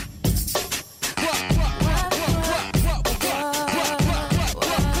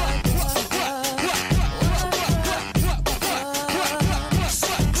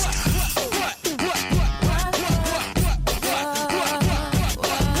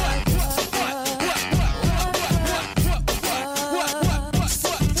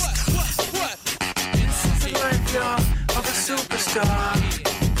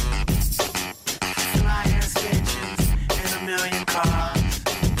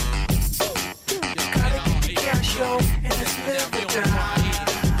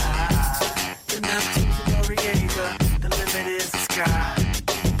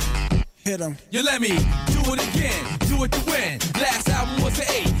 You let me do it again, do it to win. Last album was an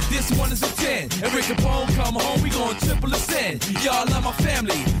 8, this one is a 10. And Rick Capone come home, we gon' triple ascend. Y'all love my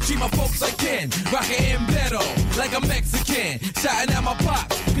family, treat my folks like kin. Rockin' in better, like a Mexican. Shouting at my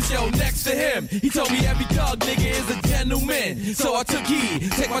pops, cause yo, next to him, he told me every dog nigga is a gentleman. So I took heed,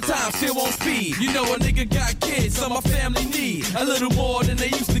 take my time, still on speed. You know a nigga got kids, so my family need a little more than they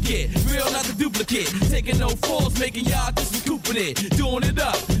used to get. Real, not the duplicate. Taking no falls, making y'all just recouping it. Doing it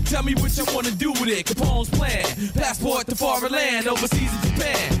up, tell me what you wanna do with it. Capone's plan, passport to foreign land, overseas in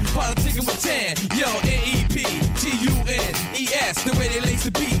Japan. Politicking with Tan, yo, N-E-P-G-U-N-E-S. The way they lace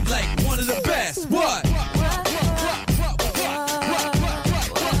the beat, like one of the best. What?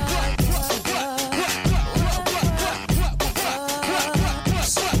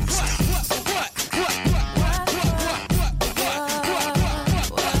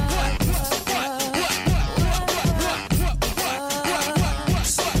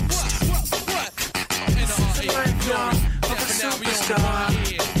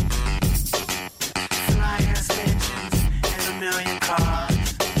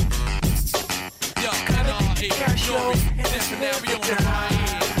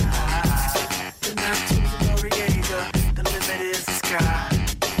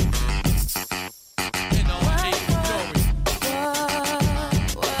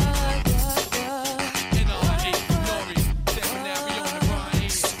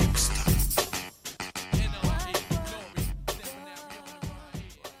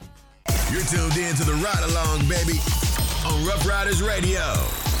 You're tuned in to the Ride Along, baby, on Rough Riders Radio.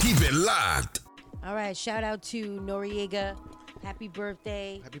 Keep it locked. All right, shout out to Noriega. Happy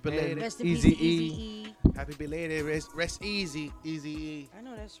birthday. Happy belated. Rest in Easy peace, E. Easy Happy belated. Rest easy. Easy E. I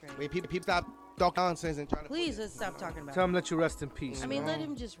know that's right. Wait, people stop talking nonsense and trying to. Please, let's stop talking about Tell him it. let you rest in peace. I mean, let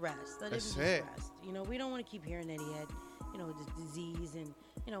him just rest. Let him That's just it. rest. You know, we don't want to keep hearing that he had, this disease. And,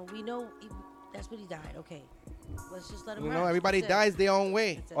 we know that's what he died. Okay. Let's just let him rest. Everybody That's it. dies their own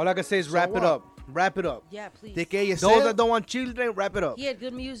way. All I can say is So wrap it what? up. Wrap it up. Yeah, please. Take care of Those yourself. that don't want children, wrap it up. He had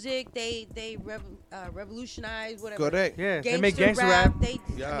good music. They revolutionized whatever. Correct. Yeah, Gangster they make gangster rap. They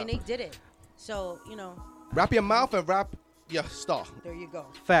Yeah. did it. So, Wrap your mouth and wrap your stuff. there you go.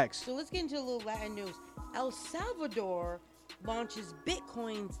 Facts. So let's get into a little Latin news. El Salvador launches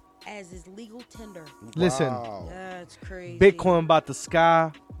Bitcoins as his legal tender. Listen, That's crazy. Bitcoin about the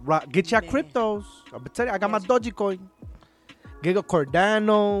sky. Get your Man. cryptos. I'm tell you, I got my Dogecoin. Get a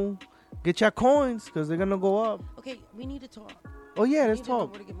Cardano. Get your coins because they're gonna go up. Okay, we need to talk. Oh yeah, We let's need to know talk.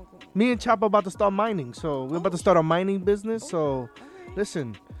 where to get more coins. Me and Choppa about to start mining, so we're about to start a mining business. So,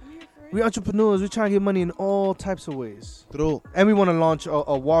 listen, we entrepreneurs. We trying to get money in all types of ways. True. And we want to launch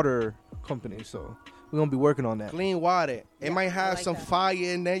a water company, so we're gonna be working on that. Clean water. It might have like some that. fire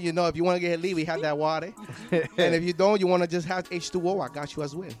in there. If you want to get lit, we have that water. And if you don't, you want to just have H2O, I got you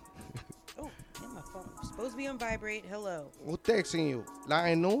as well. Oh, and my phone. Supposed to be on vibrate. Hello. Who's texting you?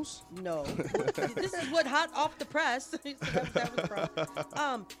 Latin news? No. This is what hot off the press. that was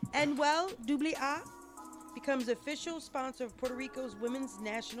from. And Double A becomes official sponsor of Puerto Rico's Women's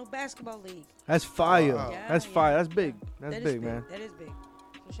National Basketball League. That's fire. Wow. Yeah, That's yeah. fire. That's big. That's That is big, man. That is big.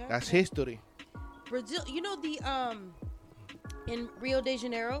 So shout out That's to that. history. Brazil, in Rio de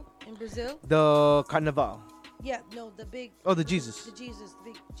Janeiro in Brazil. The Carnival. Yeah, no, the big. Oh, the Jesus. The Jesus, the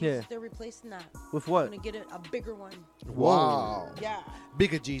big Jesus. Yeah. They're replacing that. With what? Gonna get a bigger one. Wow. Yeah,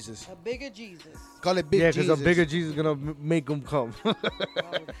 Bigger Jesus. a bigger Jesus. Call it Big Yeah, Jesus. because a bigger Jesus gonna make them come. Oh,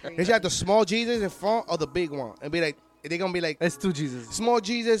 Is that the small Jesus in front or the big one? And be like, they're gonna be like, it's two Jesus. Small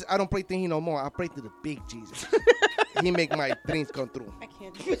Jesus, I don't pray to him no more. I pray to the big Jesus. He make my dreams come true. I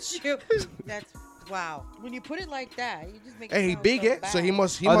can't do with you. That's wow. When you put it like that, you just make. Hey, he sound big, so so he bad.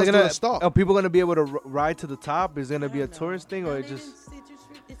 must do Are the stuff. Are people gonna be able to ride to the top? Is it gonna be a tourist thing, or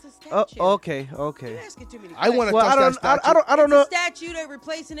It's a statue. Okay. You're asking too many I want to questions. touch that I don't know. It's a statue they're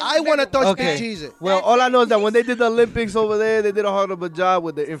replacing it. I want to touch Okay. Big Jesus. Well, all I know is that when they did the Olympics over there, they did a hard of a job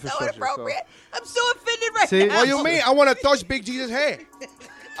with the infrastructure. So inappropriate. I'm so offended right See? now. What you mean? I want to touch Big Jesus' hair.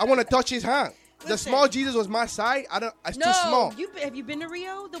 I want to touch his hand. The small Jesus was my side. It's too small. Have you been to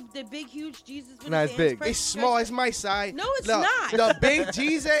Rio? The big, huge Jesus. With Nah, his it's hands big. pressed It's small. It's my side. No, it's Look, not. The big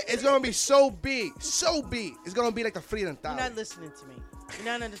Jesus is gonna be so big, so big. It's gonna be like the Freedom Tower. You're not listening to me. You're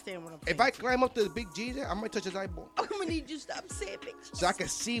not understanding what I'm saying. If I climb up to the big Jesus, I might touch his eyeball, I'm gonna need you to stop saying big Jesus. so I can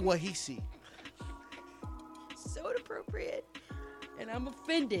see what he see. So inappropriate, and I'm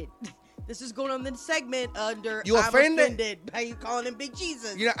offended. This is going on the segment under You I'm offended? by you calling him Big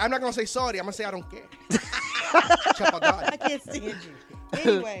Jesus. You know, I'm not gonna say sorry. I'm gonna say I don't care. Choppa I can't stand you.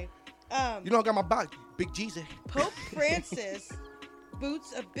 Anyway, you know I got my back, Big Jesus. Pope Francis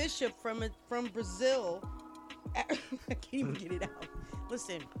boots a bishop from Brazil. I can't even get it out.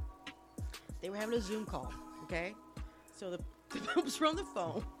 Listen, they were having a Zoom call, okay? So the Pope's from the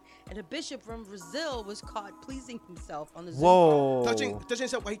phone, and a bishop from Brazil was caught pleasing himself on the Zoom Whoa. Touching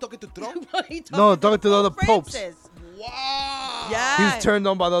himself while he talking to Trump. No, talking to the other popes. Francis. Wow. Yeah. He's turned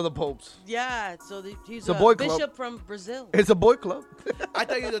on by the other popes. Yeah, so he's It's a a boy club. bishop from Brazil. It's a boy club. I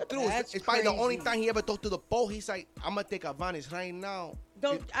tell you the truth. That's It's probably the only crazy. time he ever talked to the Pope. He's like, I'm gonna take advantage right now.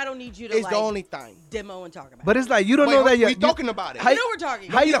 I don't need you to It's like the only time. demo and talk about But it's like you don't Wait, know that we you're talking about it. it. I know we're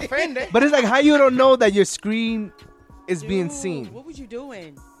talking. How you offended? But it's like how you don't know that your screen is being Dude, seen. What was you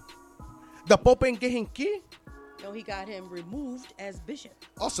doing? The Pope ain't getting key. No, he got him removed as bishop.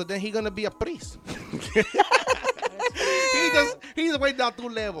 Also, then he gonna be a priest. he just went down 2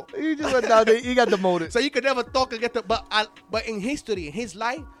 levels. He just went down there. He got demoted. So you could never talk and get the but in history, in his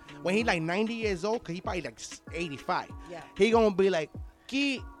life, when he like 90 years old, cause he probably like 85. Yeah. He gonna be like,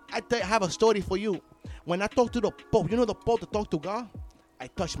 Key, I have a story for you. When I talk to the Pope, you know the Pope to talk to God? I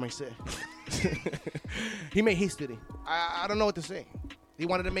touched myself. He made history. I don't know what to say. He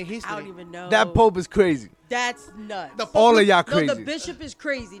wanted to make history. I don't even know. That Pope is crazy. That's nuts. The Pope, All of y'all No, crazy. the bishop is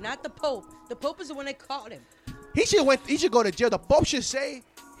crazy, not the Pope. The Pope is the one that caught him. He should go to jail. The Pope should say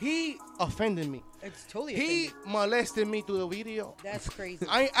he offended me. It's totally He offensive. molested me through the video. That's crazy.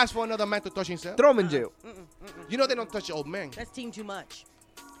 I ain't asked for another man to touch himself. Throw him in jail. You know they don't touch old men. That's team too much.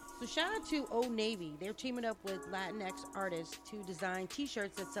 So shout out to Old Navy. They're teaming up with Latinx artists to design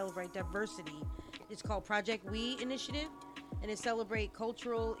T-shirts that celebrate diversity. It's called Project We Initiative, and it celebrates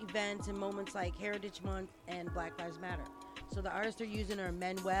cultural events and moments like Heritage Month and Black Lives Matter. So the artists they're using are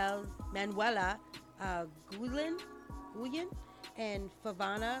Manuela Guillen and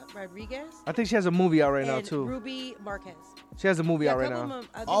Favana Rodriguez. I think she has a movie out right now and too. Ruby Marquez. She has a movie Yeah, out a right couple now. of them,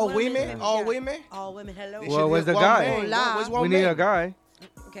 I think All one of them is- women? All women? All women. Hello. They Well, should where's be the one guy? man. Hola. Where's one We need man? a guy.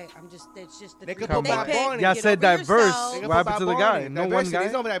 Okay, it's just the They three could put they Bad picked. Bunny. Y'all Get said over diverse. yourself. They could What happened put to the Bad guy? Bunny. No one Diversity. guy?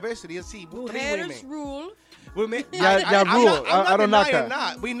 There's no diversity. You see, Blue 3 headers women. rule. Women. Yeah, rule. I don't knock denying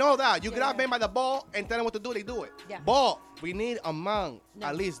that. We know that. You Yeah. grab men by the ball and tell them what to do, they do it. Yeah. But we need a man No.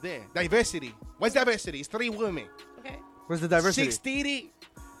 at least there. Diversity. What's diversity? It's 3 women. Okay. Where's the diversity? 6 titty,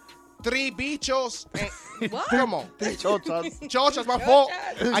 3 bichos. And What? Come on. Chochas. Chochas, my fault.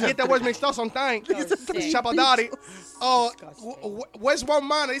 I get the words mixed up sometimes. Chapadari. Oh, where's one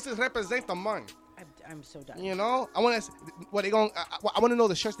man that this represents a man? I'm so done. You know, I want to. What they going? I want to know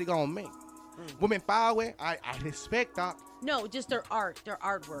the shirts they gonna make. Women power. I respect that. No, just their art, their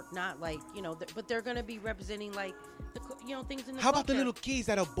artwork, not like but they're gonna be representing like things in the. How about the culture. little kids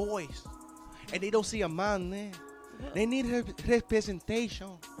that are boys, and they don't see a man there? They need representation.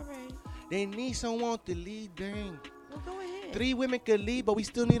 All right. They need someone to lead them. Well, go ahead. 3 women could lead, but we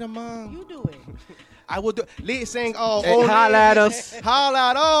still need a man. You do it. I would do. Lead saying, oh, Hey, holla at us.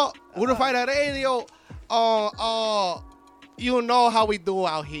 Holla at us. We don't fight the radio. You know how we do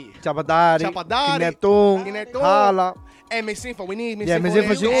out here. Chapadari. Neptune. Holla. And Miss Info, we need Miss Yeah, Info.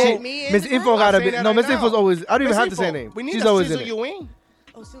 Miss Info. Miss Info gotta be. No, Miss Info's always. I don't even have to say her name. We need She's to always in sizzle it. you in.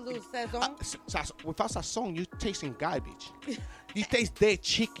 Oh, so little sazon. Without sazon, you tasting garbage. You taste dead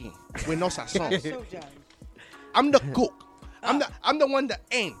chicken with no sazon. So done. I'm the cook. I'm the one that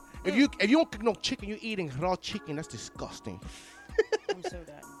ain't. If you don't cook no chicken, you eating raw chicken. That's disgusting. I'm so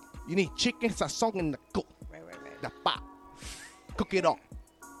done. You need chicken, sazon, and the cook. Right. The pot. Cook it up.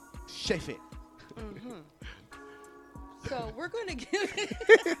 Chef it. So we're gonna give.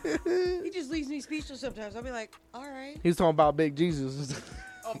 He just leaves me speechless sometimes. I'll be like, all right. He's talking about Big Jesus.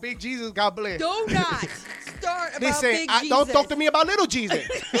 Oh, Big Jesus, God bless. Do not start about Listen, Big don't Jesus. talk to me about little Jesus.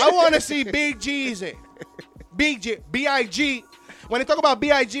 I want to see Big Jesus. Big G, B-I-G. When they talk about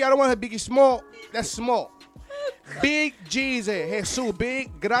B-I-G, I don't want to Biggie Small. That's small. Big Jesus, Jesus,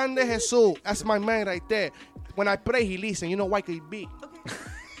 big, grande Jesus. That's my man right there. When I pray, he listen. You know why? Because he big. Okay.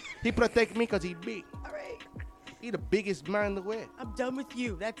 He protect me because he big. All right. He the biggest man in the world. I'm done with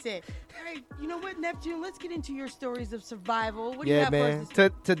you. That's it. All right. You know what, Neptune? Let's get into your stories of survival. What do you Yeah, have man. for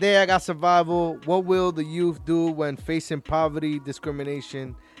us? Today I got survival. What will the youth do when facing poverty,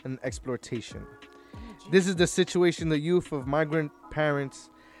 discrimination, and exploitation? This is the situation the youth of migrant parents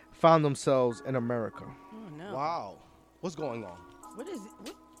found themselves in America. Oh, no. Wow. What's going on? What is it?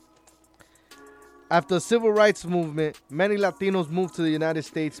 What? After the civil rights movement, many Latinos moved to the United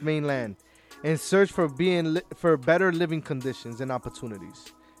States mainland in search for for better living conditions and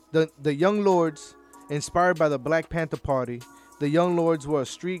opportunities. The Young Lords, inspired by the Black Panther Party, the Young Lords were a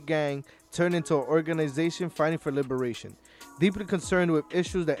street gang turned into an organization fighting for liberation. Deeply concerned with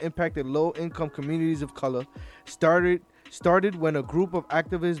issues that impacted low-income communities of color, started when a group of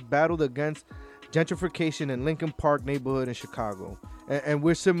activists battled against gentrification in Lincoln Park neighborhood in Chicago. And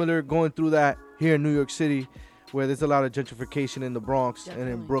we're similar going through that here in New York City, where there's a lot of gentrification in the Bronx and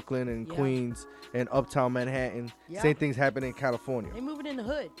in Brooklyn and Queens and uptown Manhattan. Same things happen in California. They moving in the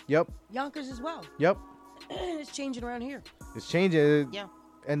hood. Yep. Yonkers as well. Yep. It's changing around here. It's changing. Yeah.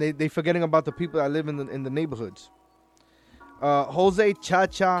 And they forgetting about the people that live in the neighborhoods. Jose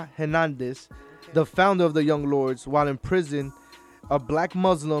Chacha Hernandez, the founder of the Young Lords, while in prison, a black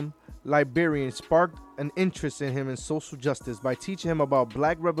Muslim Liberian sparked an interest in him in social justice by teaching him about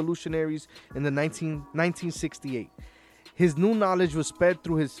black revolutionaries in the 1968. His new knowledge was spread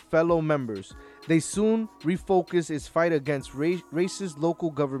through his fellow members. They soon refocused his fight against racist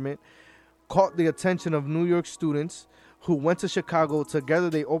local government, caught the attention of New York students who went to Chicago. Together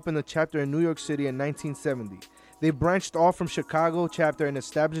they opened a chapter in New York City in 1970. They branched off from Chicago chapter and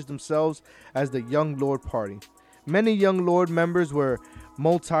established themselves as the Young Lord Party. Many Young Lord members were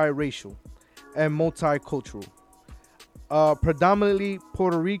multiracial and multicultural. Predominantly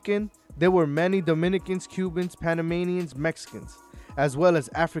Puerto Rican, there were many Dominicans, Cubans, Panamanians, Mexicans, as well as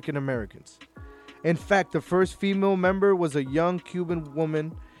African Americans. In fact, the first female member was a young Cuban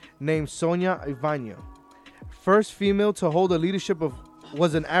woman named Sonia Ivana. First female to hold a leadership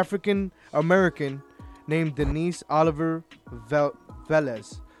was an African American named Denise Oliver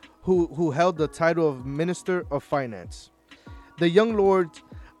Velez, who held the title of Minister of Finance. The Young Lords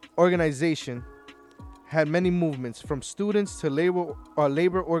organization had many movements, from students to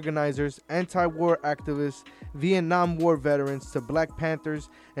labor organizers, anti-war activists, Vietnam War veterans, to Black Panthers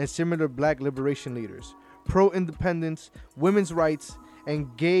and similar black liberation leaders, pro-independence, women's rights,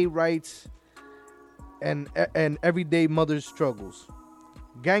 and gay rights, and everyday mothers' struggles.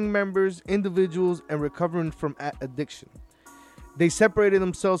 Gang members, individuals, and recovering from addiction. They separated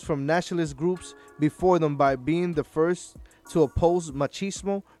themselves from nationalist groups before them by being the first to oppose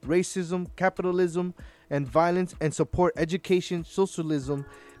machismo, racism, capitalism, and violence, and support education, socialism,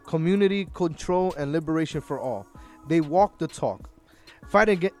 community control, and liberation for all. They walked the talk,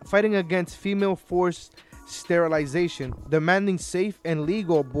 fighting against female forced sterilization, demanding safe and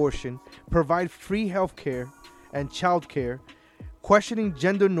legal abortion, provide free health care and child care, questioning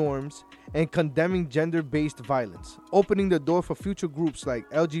gender norms, and condemning gender-based violence, opening the door for future groups like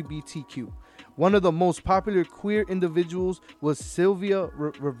LGBTQ. One of the most popular queer individuals was Sylvia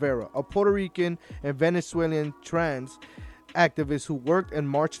Rivera, a Puerto Rican and Venezuelan trans activist who worked and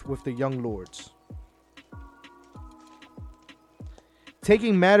marched with the Young Lords.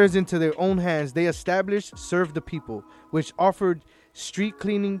 Taking matters into their own hands, they established Serve the People, which offered street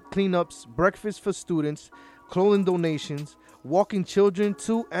cleanups, breakfast for students, clothing donations, walking children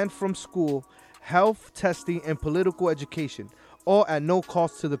to and from school, health testing, and political education, all at no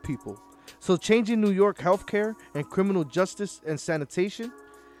cost to the people. So changing New York healthcare and criminal justice and sanitation,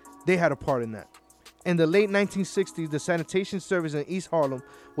 they had a part in that. In the late 1960s, the sanitation service in East Harlem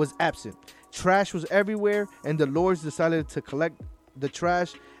was absent. Trash was everywhere, and the Lords decided to collect the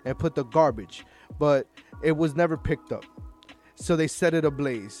trash and put the garbage, but it was never picked up. So they set it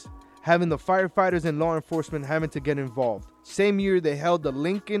ablaze, having the firefighters and law enforcement having to get involved. Same year, they held the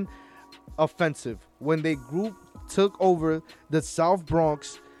Lincoln Offensive, when they group took over the South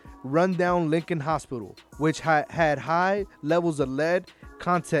Bronx rundown Lincoln Hospital, which had high levels of lead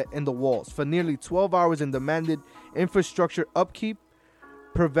content in the walls, for nearly 12 hours, and demanded infrastructure upkeep,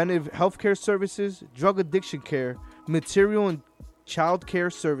 preventive healthcare services, drug addiction care, material and child care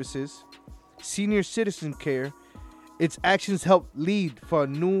services, senior citizen care. Its actions helped lead for a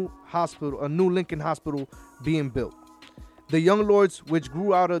new Lincoln Hospital being built. The Young Lords, which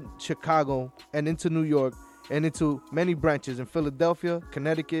grew out of Chicago and into New York and into many branches in Philadelphia,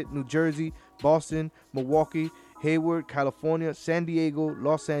 Connecticut, New Jersey, Boston, Milwaukee, Hayward, California, San Diego,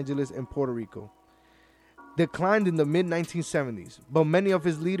 Los Angeles, and Puerto Rico. Declined in the mid-1970s, but many of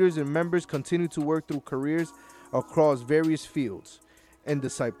his leaders and members continued to work through careers across various fields and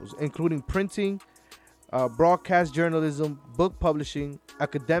disciples, including printing, broadcast journalism, book publishing,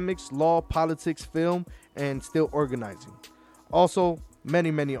 academics, law, politics, film, and still organizing. Also,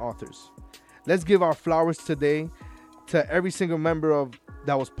 many authors. Let's give our flowers today to every single member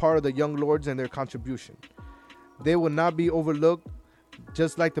that was part of the Young Lords and their contribution. They will not be overlooked,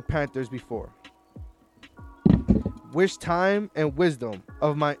 just like the Panthers before. Which time and wisdom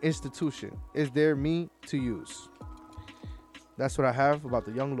of my institution is there me to use? That's what I have about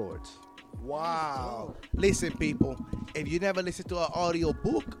the Young Lords. Wow. Listen, people, if you never listen to an audio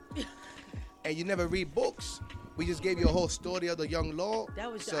book and you never read books, we just gave you a whole story of the Young Lord.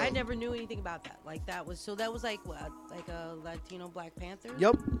 That was I never knew anything about that. Like that was like what? Like a Latino Black Panther?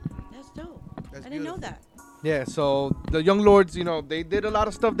 Yep. That's dope. That's I didn't know that. Yeah, so the Young Lords, they did a lot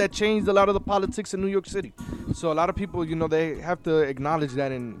of stuff that changed a lot of the politics in New York City. So a lot of people, they have to acknowledge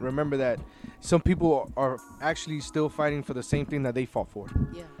that and remember that some people are actually still fighting for the same thing that they fought for.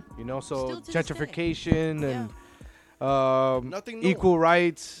 Yeah. So gentrification and nothing new. Equal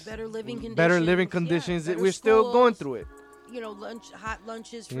rights, better living conditions. We're Better still going through it. Hot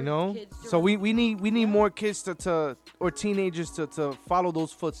lunches for kids. So we need more kids to or teenagers to follow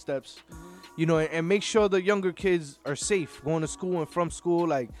those footsteps. And make sure the younger kids are safe going to school and from school.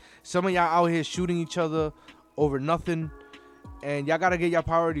 Like some of y'all out here shooting each other over nothing, and y'all gotta get your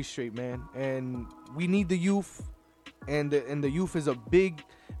priorities straight, man. And we need the youth, and the youth is a big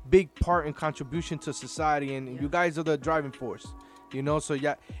part and contribution to society, and you guys are the driving force. So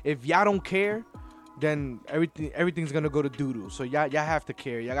if y'all don't care, then everything's gonna go to doo-doo. So y'all have to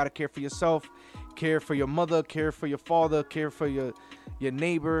care. Y'all gotta care for yourself, care for your mother, care for your father, care for your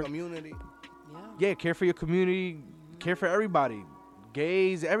neighbor, community. Yeah, care for your community, care for everybody,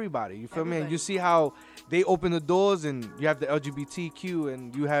 gays, everybody. You feel me? And you see how they open the doors, and you have the LGBTQ,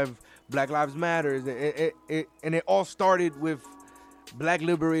 and you have Black Lives Matter, and it all started with Black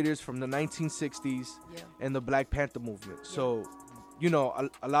liberators from the 1960s and the Black Panther movement. So,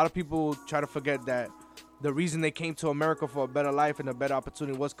 a lot of people try to forget that the reason they came to America for a better life and a better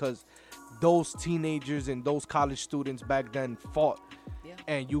opportunity was because those teenagers and those college students back then fought,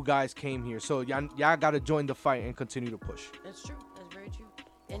 and you guys came here. So y'all got to join the fight and continue to push. That's true. That's very true.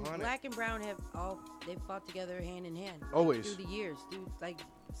 And Black and Brown they've fought together hand in hand. Always. Through the years. Like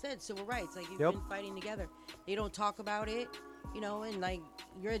I said, civil rights. Like you've been fighting together. They don't talk about it, and like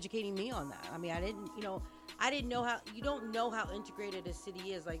you're educating me on that. I mean, I didn't know how, you don't know how integrated a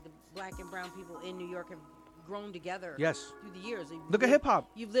city is. Like the Black and Brown people in New York have grown together through the years. Look at hip-hop.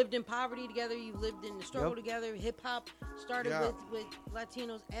 You've lived in poverty together. You've lived in the struggle together. Hip-hop started with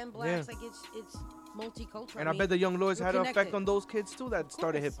Latinos and Blacks. Like it's multicultural. And I bet the Young Lords had an effect on those kids too that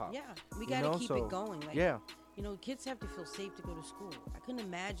started hip-hop. Yeah, we got to keep it going. Like, kids have to feel safe to go to school. I couldn't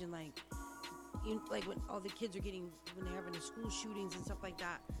imagine like when all the kids are when they're having the school shootings and stuff like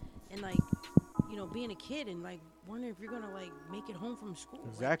that, and like being a kid and like wondering if you're gonna like make it home from school.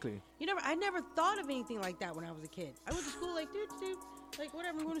 Exactly. Like, I never thought of anything like that when I was a kid. I went to school like dude, like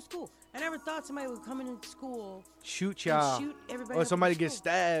whatever, I'm going to school. I never thought somebody would come into school, shoot y'all, shoot everybody, or somebody get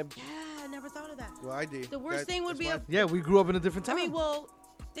stabbed. Yeah, I never thought of that. Well, I did. The worst thing would be we grew up in a different time. I mean, well,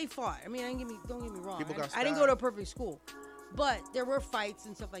 they fought. I mean, don't get me wrong. I didn't go to a perfect school, but there were fights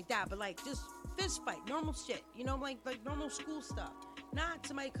and stuff like that. But like just fist fight, normal shit. Like normal school stuff. Not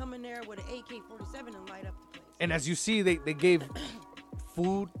somebody come in there with an AK-47 and light up the place. And as you see, they gave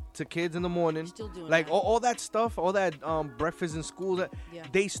food to kids in the morning. Still doing like that. all that stuff, all that breakfast in school.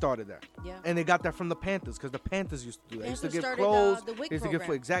 They started that. Yeah. And they got that from the Panthers, because the Panthers used to do that. They used to give started, clothes. the WIC they used to give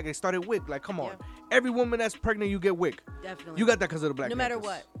food. Exactly. They started WIC. Like, come on. Every woman that's pregnant, you get WIC. Definitely. You got that because of the Black No Panthers. matter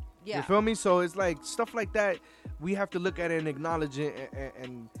what. Yeah. You feel me? So it's like stuff like that. We have to look at it and acknowledge it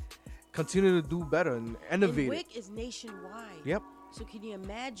and continue to do better and innovate. And WIC is nationwide. Yep. So can you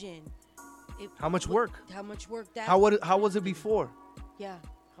imagine how much work? How much work that? How was it before? Yeah,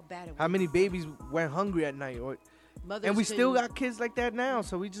 how bad it was. How many babies went hungry at night? And we still got kids like that now,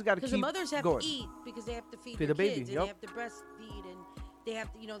 so we just got to keep going. Because the mothers have to eat, because they have to feed their the baby. kids, and they have to breastfeed, and they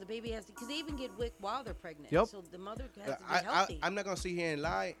have to, the baby has to, because they even get WIC while they're pregnant. Yep. So the mother has to be healthy. I'm not going to sit here and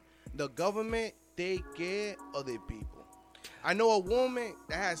lie. The government take care of their people. I know a woman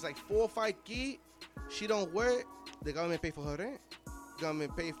that has like 4 or 5 kids. She don't work. The government pay for her rent.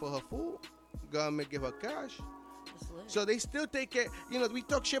 Government pay for her food. Government give her cash. So they still take care. We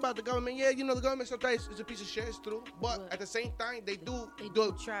talk shit about the government. Yeah, the government sometimes is a piece of shit. It's true. But at the same time, they do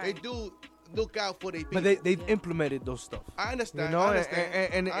look out for their people. But they've implemented those stuff. I understand. You know, I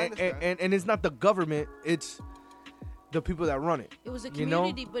understand. and, I understand. and it's not the government; it's the people that run it. It was a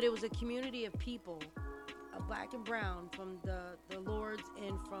community, but it was a community of people, black and brown, from the Lords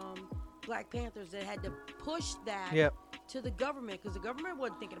and from Black Panthers that had to push that to the government because the government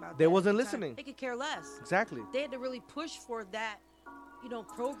wasn't thinking about that. They wasn't listening. They could care less. Exactly. They had to really push for that,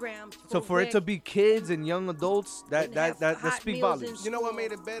 programs. So for it to be kids and young adults, that speak volumes. You know what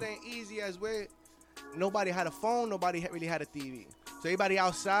made it better and easy as well? Nobody had a phone. Nobody really had a TV. So everybody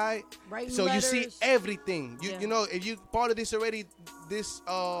outside. Writing so letters. You see everything. You know, if you part of this already, this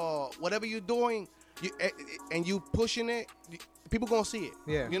whatever you're doing, and you pushing it, people gonna see it.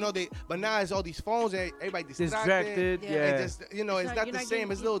 Yeah. You know but now it's all these phones and everybody distracted. Yeah. And just it's not the same.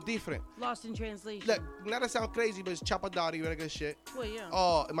 It's a little different. Lost in translation. Look, not to sound crazy, but it's Choppa really good shit. Well,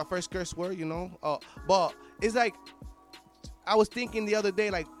 yeah. My first curse word, but it's like I was thinking the other day,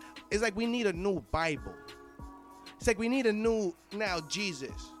 like it's like we need a new Bible. It's like we need a new now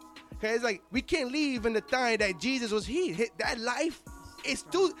Jesus. Okay, it's like we can't leave in the time that Jesus was here. That life is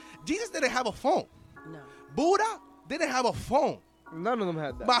too. Jesus didn't have a phone. No. Buddha didn't have a phone. None of them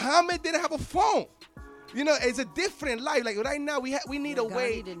had that. Muhammad didn't have a phone. You know, it's a different life. Like right now, we need a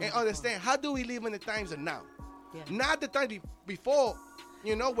way and understand how do we live in the times of now. Yeah. Not the time before.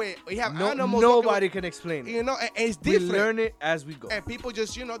 Where we have animals. Nobody can explain it. And it's different. We learn it as we go. And people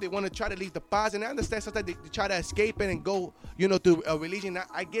just, they want to try to leave the past. And I understand sometimes they try to escape it and go, to a religion.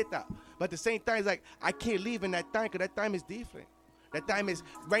 I get that. But at the same time, it's like, I can't live in that time because that time is different. That time is,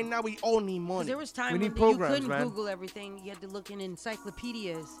 right now we all need money. There was time when you couldn't Google everything. You had to look in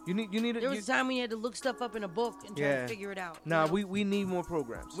encyclopedias. There was a time when you had to look stuff up in a book and try to figure it out. Nah, we need more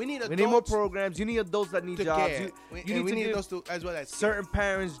programs. We need more programs. You need adults that need jobs. You need those to, as well as certain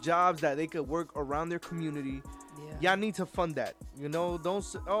parents jobs that they could work around their community. Y'all need to fund that. Don't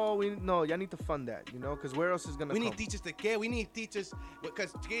say, y'all need to fund that, because where else is going to come? We need teachers to care. We need teachers,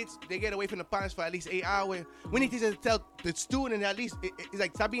 because kids, they get away from the parents for at least 8 hours. We need teachers to tell the student at least, it's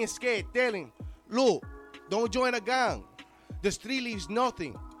like, stop being scared. Tell him, look, don't join a gang. The street leaves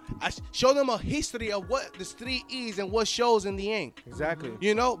nothing. I show them a history of what the street is and what shows in the end. Exactly.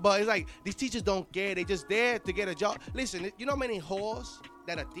 But it's like, these teachers don't care. They just there to get a job. Listen, you know how many whores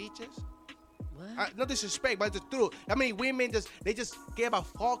that are teachers? No disrespect, but it's the truth. I mean, women just care about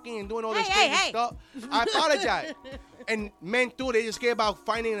fucking and doing all this crazy stuff. I apologize. And men too, they just care about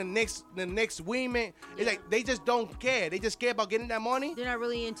finding the next women. It's like they just don't care. They just care about getting that money. They're not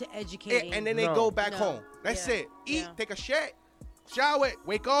really into educating. And then they go back home. That's it. Eat, take a shit, shower,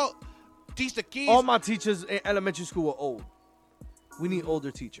 wake up, teach the kids. All my teachers in elementary school were old. We need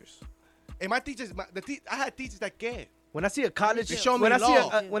older teachers. And my teachers, I had teachers that care. When I see a college, when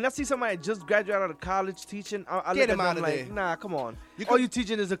I see somebody just graduate out of college teaching, I look at them like, nah, come on. All you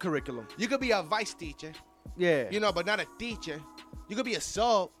teaching is a curriculum. You could be a vice teacher. Yeah. But not a teacher. You could be a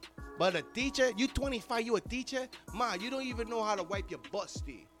sub, but a teacher. You 25, you a teacher? Ma, you don't even know how to wipe your butt,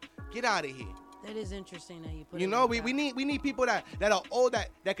 Steve. Get out of here. That is interesting that you put it we need people that are old that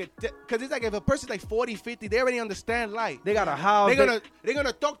could, because it's like if a person's like 40, 50, they already understand life. They got a house. They're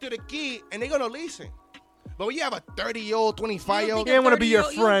gonna talk to the kid and they're gonna listen. But when you have a 30-year-old, 25-year-old, they want to be your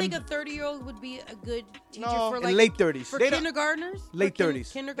friend. You don't think a 30-year-old would be a good teacher for like in late 30s? For kindergartners? Late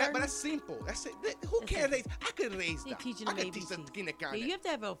 30s. Kindergarten? But that's simple. That's it. Who cares? I could raise that. I could teach them kindergarten. Yeah, you have to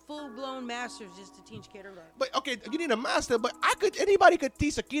have a full-blown master's just to teach kindergarten. But okay, you need a master. But anybody could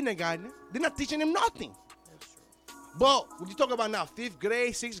teach a kindergarten. They're not teaching them nothing. That's true. But when you talk about now, 5th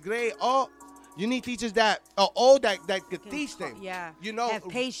grade, 6th grade, you need teachers that are old that could teach them. Yeah. Have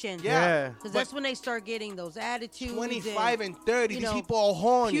patience. Yeah. Because that's when they start getting those attitudes. 25 and 30, these people are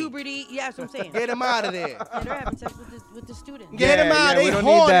horny. Puberty. Yeah, that's what I'm saying. Get them out of there. Yeah, they're having sex with the students. Get them out. We don't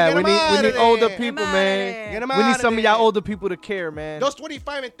need that. We need older people, man. Get them we need some of y'all older people to care, man. Those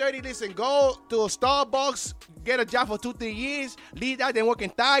 25 and 30, listen, go to a Starbucks, get a job for 2-3 years, leave that, then work in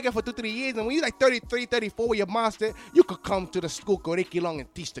Tiger for 2-3 years, and when you're like 33, 34 with your master, you could come to the school curriculum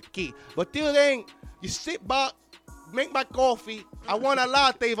and teach the kid. But till then, you sit back, make my coffee, I want a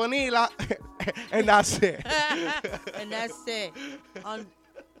latte, vanilla, and that's it. And that's it.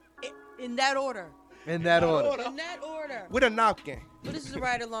 In that order. In that order. In that order. With a napkin. Well, this is a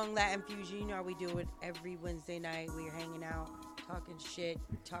Ride Along Latin Fusion. You know how we do it every Wednesday night. We're hanging out, talking shit,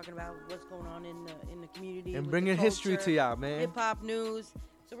 talking about what's going on in the community. And bringing history to y'all, man. Hip-hop news.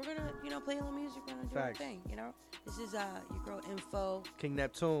 So we're going to, play a little music. We're going to do our thing, This is your girl Info. King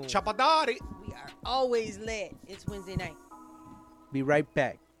Neptune. Choppa. We are always lit. It's Wednesday night. Be right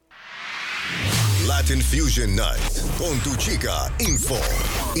back. Latin Fusion Night con tu chica Info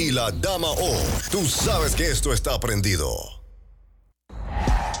y la dama O. Tú sabes que esto está prendido.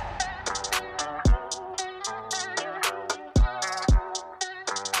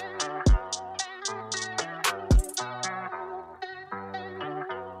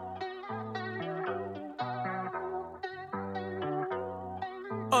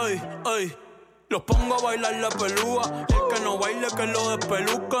 Ay, ay. Los pongo a bailar la pelúa. El que no baile que lo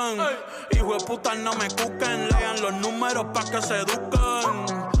despelucan. Hijo de puta no me cuquen. Lean los números pa' que se eduquen.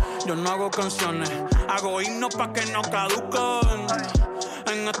 Yo no hago canciones, hago himnos pa' que no caduquen.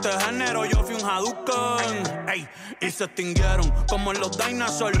 En este género yo fui un Hadouken. Ey, y se extinguieron como en los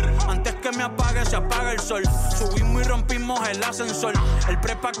dinosaurs. Antes que me apague, se apaga el sol. Subimos y rompimos el ascensor. El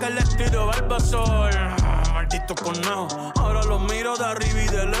prepa que les tiro Barbasol. Maldito conejo, ahora los miro de arriba y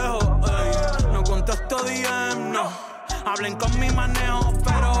de lejos. Ey, no contesto DM, no. Hablen con mi manejo,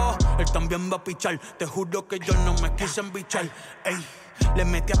 pero él también va a pichar. Te juro que yo no me quise embichar. Ey, le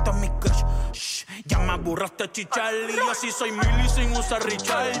metí hasta mi crush. Shh, ya me aburraste chichar. Y yo así soy Milly sin usar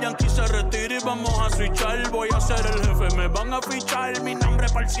Richard. Yankee se retira y vamos a switchar. Voy a ser el jefe, me van a fichar. Mi nombre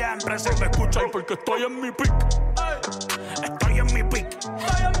por siempre se me escucha. Porque estoy en mi pick. Estoy en mi pick.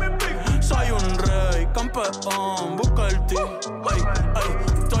 Soy un rey, campeón, busca el ti. Ay,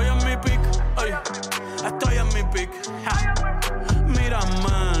 ay, estoy en mi pick. Ay, estoy en mi pick.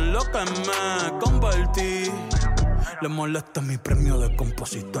 Mírame lo que me convertí. Le molesta mi premio de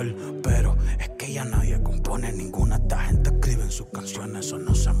compositor, pero es que ya nadie compone. Ninguna de esta gente escribe en sus canciones, o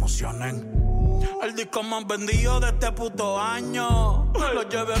no se emocionen. El disco más vendido de este puto año. Lo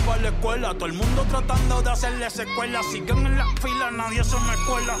llevé para la escuela, todo el mundo tratando de hacerle secuela. Siguen en la fila, nadie se me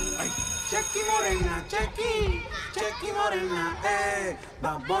cuela. Ay. Chequi morena, chequi morena,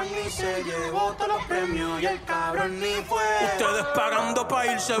 Bad Bunny se llevó todos los premios y el cabrón ni fue. Ustedes pagando pa'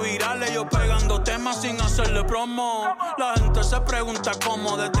 irse virales, yo pegando temas sin hacerle promo. La gente se pregunta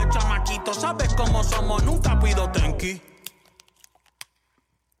cómo, desde chamaquito, ¿sabes cómo somos? Nunca pido tenki.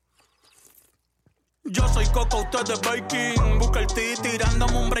 Yo soy Coco, usted es Baking. Busca el T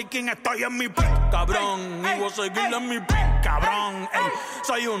tirándome un breaking. Estoy en mi pick, cabrón. Y voy a seguir en mi pick, cabrón. Ey,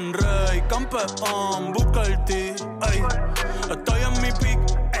 soy un rey, campeón. Busca el T, ey. Estoy en mi pick,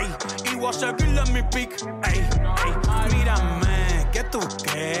 ey. Y voy a seguir en mi pick, ey, ey. Mírame, ¿qué tú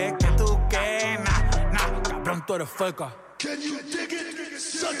qué? Nah, cabrón, tú eres feca. Can you dig it,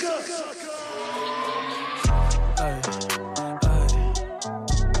 sucker? Ey.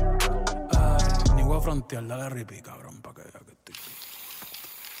 Voy a frontear la de Rippy, cabrón, pa' que vea que estoy.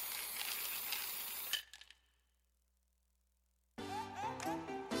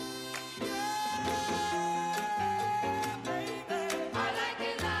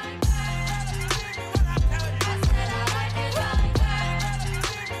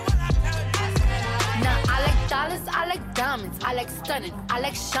 I like diamonds, I like stunning, I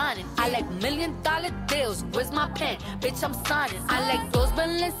like shining, I like $1 million deals. Where's my pen? Bitch, I'm signing. I like those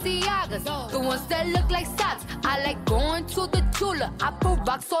Balenciagas, the ones that look like socks. I like going to the Tula, I put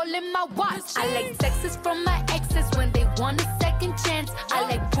rocks all in my watch. I like texts from my exes when they want a second chance. I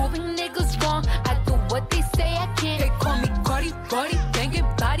like proving niggas wrong, I do what they say I can't. They call me Cardi, banging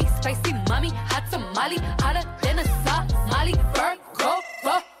body, spicy mommy, hot tamale, hotter than a Somali. Virgo,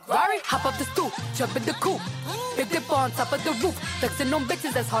 Ferrari, hop up the stoop, jump in the coupe. Big dip on top of the roof, flexing on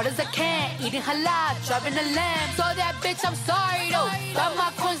bitches as hard as I can. Eating halal, driving a lamb. So that bitch, I'm sorry though. Got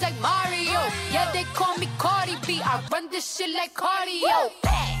my coins like Mario. Yeah, they call me Cardi B. I run this shit like cardio.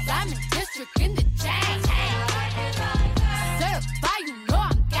 Diamond District in the chain. Certified, you know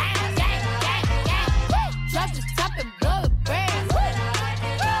I'm gang. Drop the top and blow the brand.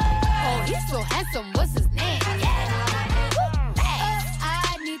 Oh, he's so handsome. What's his name?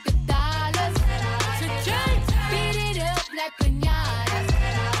 I need the dollars to change. Beat it up like piñatas.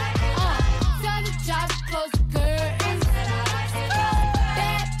 Tell the job to close the curtains.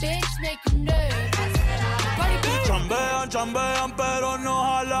 That bitch make you nervous. Chambean, pero no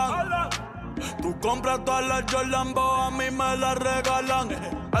jalan. Tú compras todas las Jordan, a mí me las regalan.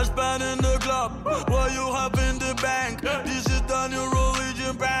 I spend in the club, what you have in the bank. This is the new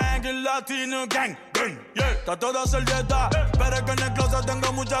religion bank, el Latino gang. Yeah, trato de hacer dieta, pero es que en el closet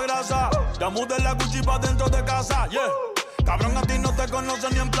tengo mucha grasa. Ya mudé la Gucci pa' dentro de casa, yeah. Cabrón, a ti no te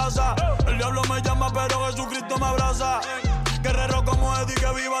conocen ni en plaza. El diablo me llama, pero Jesucristo me abraza. Guerrero como Eddie,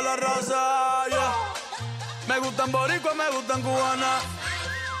 que viva la raza, yeah. Me gustan boricua, me gustan cubana.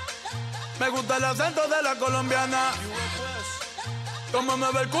 Me gusta el acento de la colombiana. Como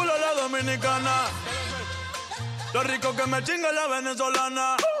me ve el culo la dominicana. Lo rico que me chinga la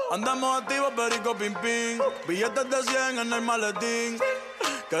venezolana. Andamos activos, perico, pim, pim. Billetes de 100 en el maletín.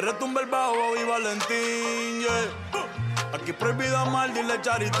 Que retumbe el bajo y Valentín, yeah. Aquí prohibido amar, dile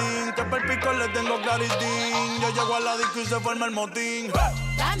charitín. Que per pico le tengo claritín. Yo llego a la disco y se forma el motín.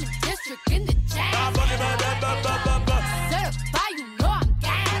 Diamond District in the chain. Certified, you know I'm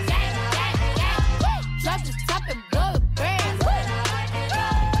gang. Drop the top and blow the brand.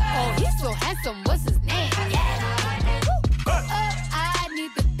 Oh, he's so handsome, what's his name? I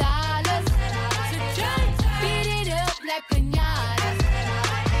need the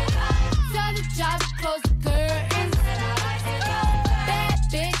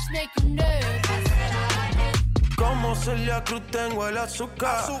Celia Cruz, tengo el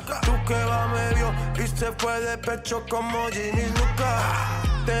azúcar. Tú que va medio y se fue de pecho como Ginny Luca.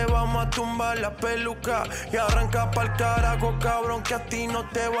 Te vamos a tumbar la peluca y arranca pa'l carajo, cabrón, que a ti no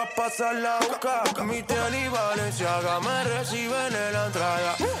te va a pasar la boca. Mi tele y Valenciaga me reciben en la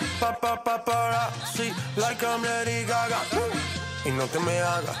entrada. Sí, like I'm Lady Gaga. Y no te me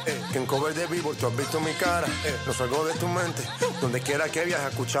hagas, que en cover de Billboard tú has visto mi cara. No salgo de tu mente, donde quiera que viajes, he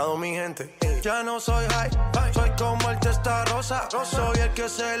escuchado mi gente. Ya no soy high, soy como el testa rosa. Soy el que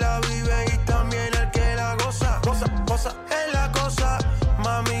se la vive y también el que la goza. Cosa, es la cosa,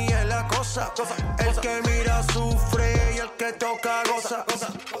 mami es la cosa. El que mira sufre y el que toca goza.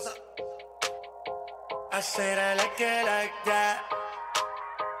 I said I like it like that.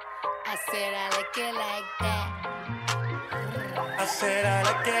 I said I like it like that. I said I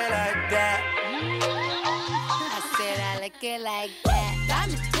like it like that. I said I like it like that.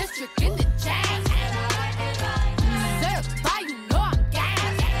 Diamond District in the chain. Certified, you know I'm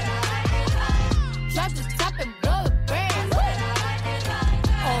gas. Drop the top and blow the brand.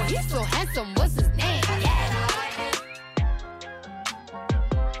 Oh, he's so handsome, what's his name?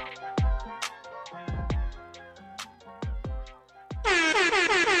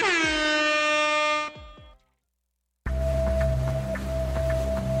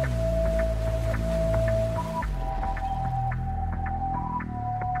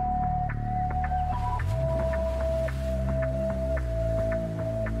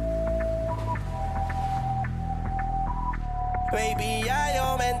 Baby, ya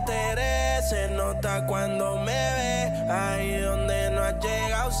yo me enteré, se nota cuando me ve. Ahí donde no has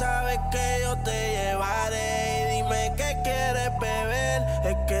llegado, sabes que yo te llevaré. Y dime qué quieres beber,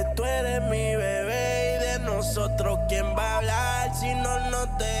 es que tú eres mi bebé. Y de nosotros, ¿quién va a hablar si no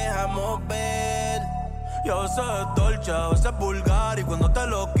nos dejamos ver? Y a veces es dolce, a veces es vulgar. Y cuando te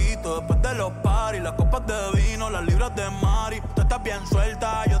lo quito, después de los paris, las copas de vino, las libras de mari. Tú estás bien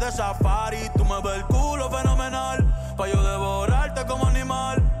suelta, yo de safari. Tú me ves el culo fenomenal, pa' yo devorarte como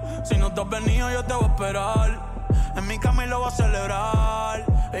animal. Si no te has venido, yo te voy a esperar. En mi cama y lo voy a celebrar.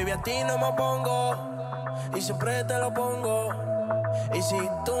 Baby, a ti no me pongo, y siempre te lo pongo. Y si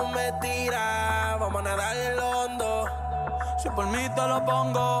tú me tiras, vamos a nadar en lo hondo. Si por mí te lo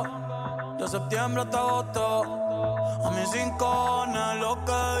pongo, de septiembre hasta agosto. A mis rincones, lo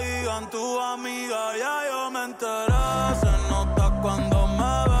que digan tu amiga, ya yo me enteré. Se nota cuando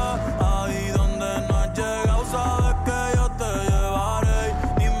me ves, ahí donde no has llegado, sabes que yo te llevaré.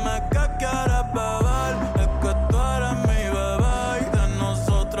 Dime qué quieres beber, es que tú eres mi bebé. Y de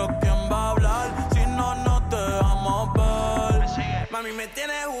nosotros, ¿quién va a hablar si no nos dejamos ver? Mami, me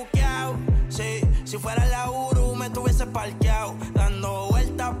tienes juqueado, sí. Si fuera la Uru, me tuviese parqueado, dando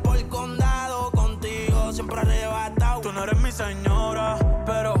vueltas por el condado, contigo siempre arrebatado. Tú no eres mi señora,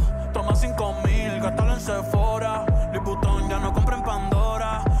 pero toma 5,000, gástalo en Sephora. Louis Vuitton ya no compra en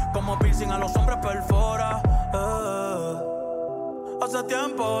Pandora, como piercing a los hombres perfora. Hace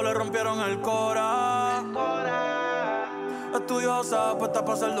tiempo le rompieron el cora. Estudiosa, puesta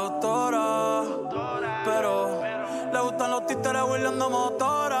para ser doctora, pero le gustan los títeres huirleando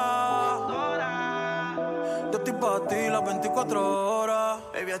motora. Yo estoy pa' ti las 24 horas.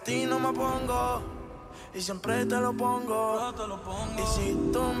 Baby, a ti no me pongo, y siempre te lo pongo. Y si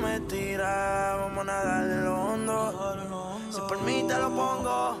tú me tiras, vamos a nadar en lo hondo. Si por mí te lo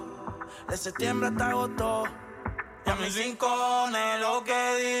pongo, de septiembre hasta agosto. Y a mis rincones, lo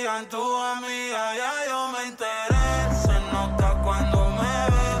que digan tu amiga, ya yo me enteré. Se nota cuando me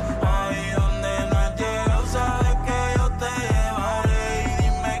ves, ahí donde no has llegado, sabes que yo te llevaré. Y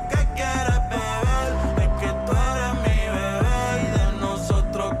dime qué quieres beber, es que tú eres mi bebé. Y de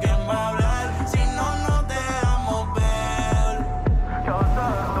nosotros, ¿quién va a hablar si no nos dejamos ver? Yo sé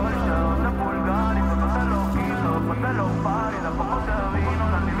dolce, donde vulgar, y cuando te lo quito, después de los paris, las copas de vino,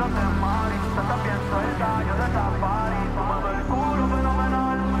 las libras de mari. Tú estás bien suelta, yo de safari. Tú me ves el culo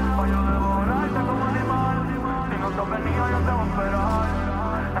fenomenal, pa' yo devorarte como animal. Si no te has venido, yo te voy a esperar.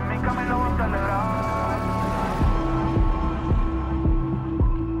 En mi camino voy a celebrar.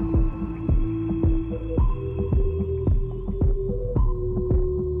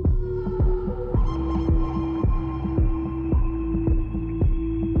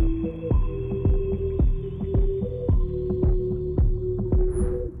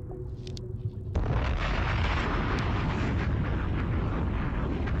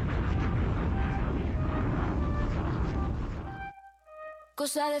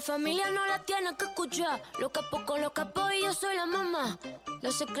 Cosa de familia no la tienes que escuchar. Los capos con los capos y yo soy la mamá.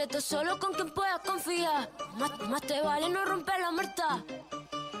 Los secretos solo con quien puedas confiar. Más te vale no romper la muerta.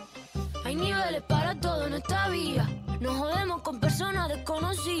 Hay niveles para todo en esta vida. No jodemos con personas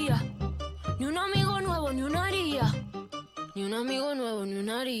desconocidas. Ni un amigo nuevo, ni una haría. Ni un amigo nuevo, ni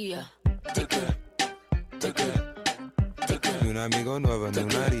una haría. Ni un amigo nuevo, ni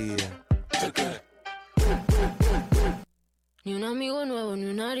una haría. Ni un amigo nuevo, ni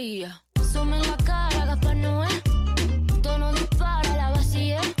una haría. Sume en la cara, Gaspar Noé. Tono dispara, la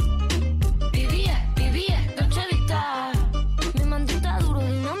vacía. Vivía, Dolce Vita. Mi mandita duro,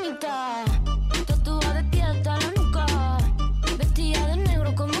 dinamita. Tatuada de pie hasta la nuca. Vestida de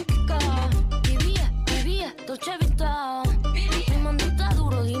negro como Kika. Vivía, Dolce Vita. Mi mandita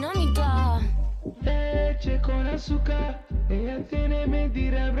duro, dinamita. Leche con azúcar. Ella tiene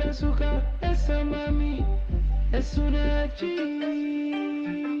mentira brazuca. Esa mami es una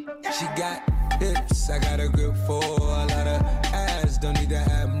G. She got hips, I got a grip for a lot of ass. Don't need to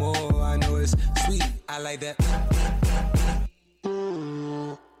have more. I know it's sweet, I like that.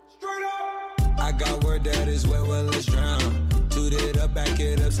 I got word that is wet, well let's drown. Toot it up, back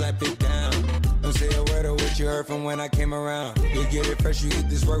it up, slap it down. Don't say a word of what you heard from when I came around. You get it fresh, you get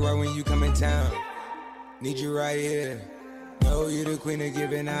this work right when you come in town. Need you right here. Know you the queen of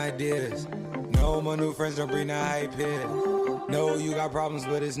giving ideas. No, my new friends don't bring the hype here. No, you got problems,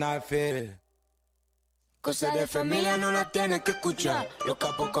 but it's not fair. Cosa de familia no la tienes que escuchar. Los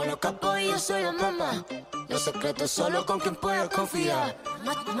capos con los capos y yo soy la mamá. Los secretos solo con quien puedo confiar.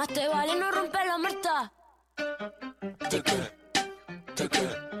 Más te vale no romper la muerta.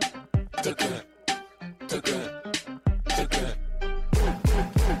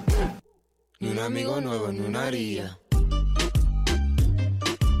 Ni un amigo nuevo, ni una haría.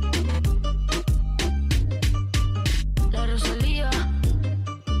 La Rosalía.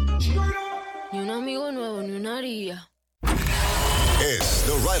 Ni un amigo nuevo, ni una haría. Es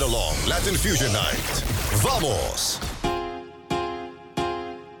The Ride Along Latin Fusion Night. ¡Vamos!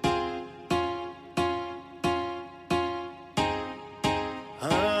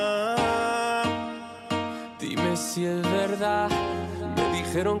 Dime si es verdad. Me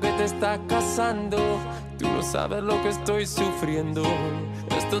dijeron que te estás casando. Tú no sabes lo que estoy sufriendo.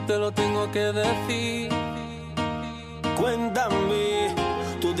 Esto te lo tengo que decir. Cuéntame,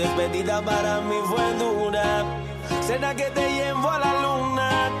 tu despedida para mí fue dura. Cena que te llevo a la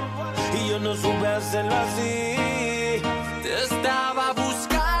luna y yo no supe hacerlo así. Te estaba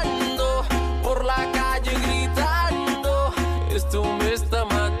buscando por la calle gritando. Esto me está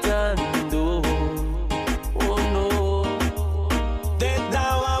matando. Oh no. Te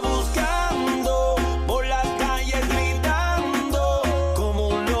estaba buscando por las calles gritando como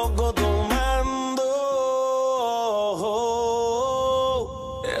un loco tomando.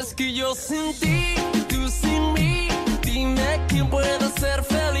 Es que yo sin ti, tú sin mí. Dime quién puede ser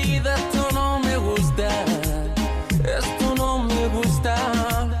feliz. Esto no me gusta. Esto no me gusta.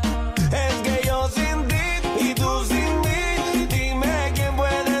 Es que yo sin ti y tú sin mí. Dime quién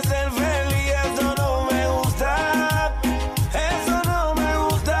puede ser feliz. Eso no me gusta. Eso no me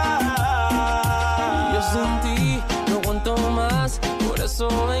gusta. Yo sin ti no aguanto más. Por eso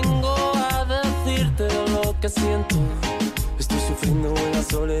vengo a decirte lo que siento. Estoy sufriendo en la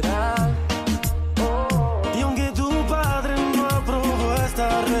soledad. Y aunque tu padre no aprobó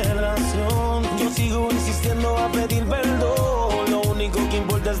esta relación, yo sigo insistiendo a pedir perdón. Lo único que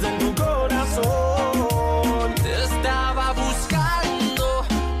importa es de tu corazón. Te estaba buscando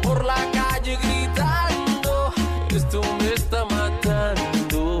por la calle gritando. Esto me está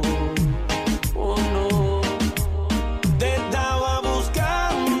matando. Oh no. Te estaba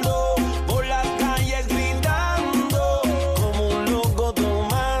buscando por las calles gritando como un loco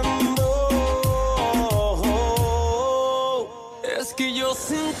tomando. Es que yo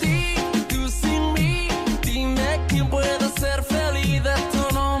sin ti, tú sin mí. Dime quién puede ser feliz. Esto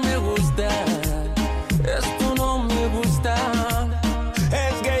no me gusta. Esto no me gusta.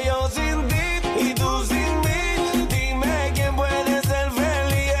 Es que yo sin ti y tú sin mí. Dime quién puede ser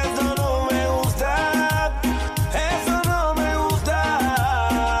feliz. Eso no me gusta. Eso no me gusta.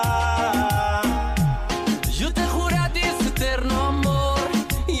 Yo te juro a ti ese eterno amor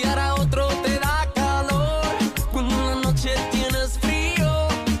y ahora otro te da calor cuando en la noche tienes frío.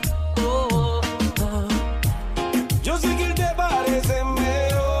 Oh, oh. Yo sé que te parece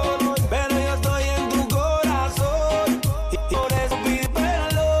mejor, pero yo estoy en tu corazón y por eso pido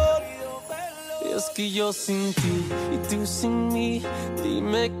perdón. Y es que yo sin ti y tú sin mí.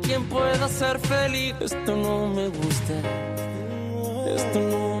 Dime quién pueda ser feliz. Esto no me gusta. Esto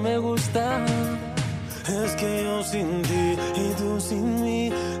no me gusta. Es que yo sin ti y tú sin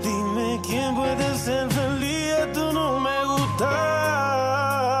mí. Dime quién puede ser feliz. Esto no me gusta.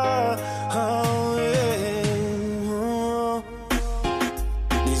 Oh, yeah.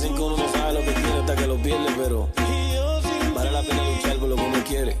 Dicen que uno no sabe lo que tiene hasta que lo pierde, pero vale la pena luchar por lo que uno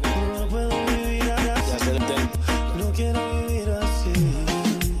quiere. No puedo vivir Y hacer el intento. No no quiero vivir así.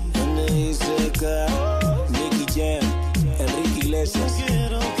 Donde dice que Nicky Jam, Enrique Iglesias,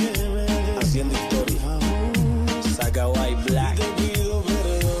 haciendo historia. Saga White Black.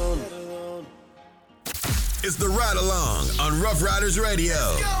 It's the Ride Along on Rough Riders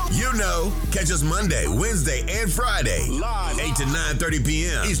Radio. You know, catch us Monday, Wednesday, and Friday, live 8 to 9:30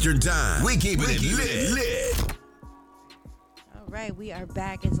 p.m. Eastern Time. We keep it lit. All right, we are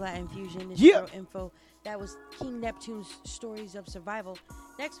back. It's Latin Fusion. This Yeah. is info. That was King Neptune's Stories of Survival.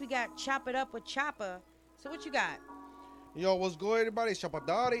 Next, we got Chop It Up with Choppa. So what you got? Yo, what's good, everybody? It's Choppa,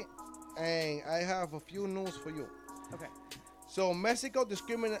 and I have a few news for you. Okay. So Mexico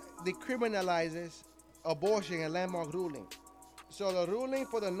decriminalizes abortion and landmark ruling. So the ruling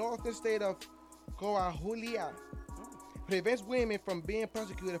for the northern state of Coahuila prevents women from being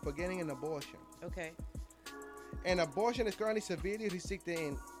prosecuted for getting an abortion. Okay. And abortion is currently severely restricted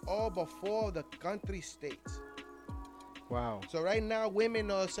in all but 4 of the country's states. Wow. So right now,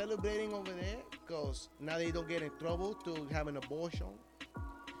 women are celebrating over there because now they don't get in trouble to have an abortion.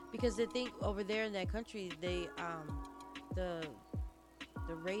 Because they think over there in that country, they the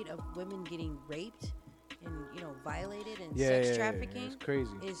rate of women getting raped and violated and sex trafficking it's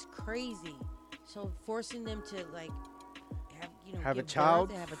crazy. is crazy. So forcing them to like have a give child,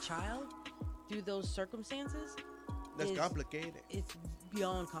 birth, to have a child through those circumstances. That's complicated. It's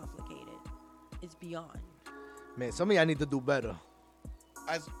beyond complicated. It's beyond. Man, some of y'all need to do better.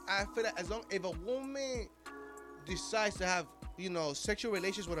 As I feel that if a woman decides to have sexual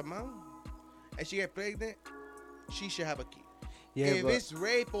relations with a man and she get pregnant, she should have a kid. Yeah, if it's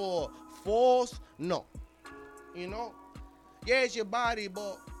rape or force, no. Yeah, it's your body,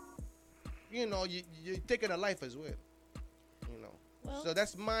 but you're taking a life as well. Well, so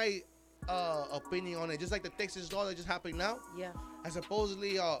that's my opinion on it. Just like the Texas law that just happened now. Yeah. And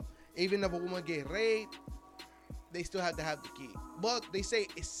supposedly, even if a woman get raped, they still have to have the kid. But they say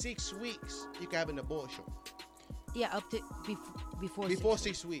it's 6 weeks you can have an abortion. Yeah, up to before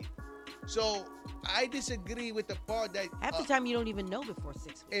 6 weeks. So I disagree with the part that half the time you don't even know before 6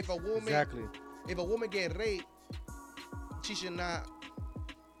 weeks. If a woman get raped, she should not.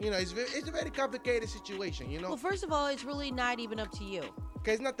 It's a very complicated situation. Well, first of all, it's really not even up to you.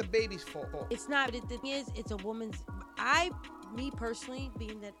 Because it's not the baby's fault. It's not. The thing is, it's a woman's. Me personally,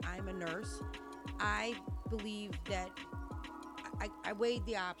 being that I'm a nurse, I believe that I weighed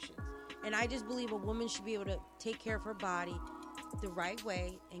the options, and I just believe a woman should be able to take care of her body the right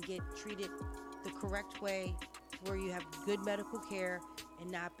way and get treated the correct way, where you have good medical care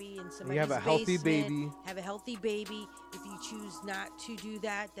and not be in somebody's you have a healthy basement, baby. Have a healthy baby. If you choose not to do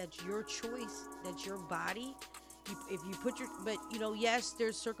that, that's your choice. That's your body. If you put yes,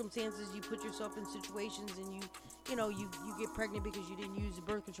 there's circumstances you put yourself in situations and you get pregnant because you didn't use the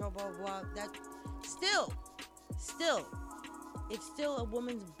birth control, blah, blah, blah. That still, it's still a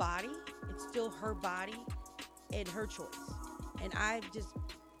woman's body. It's still her body and her choice. And I just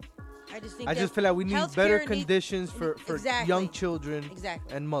feel like we need better conditions for exactly, young children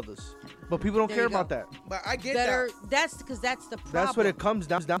and mothers. But people don't care about that. But I get that. That's because that's the problem. That's what it comes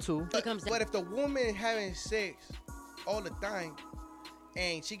down to. But if the woman having sex all the time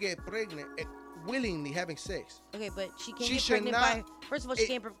and she get pregnant, willingly having sex. Okay, but she can't get pregnant first of all, she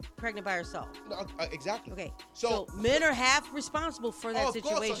can't get pregnant by herself. Exactly. Okay, so men are half responsible for that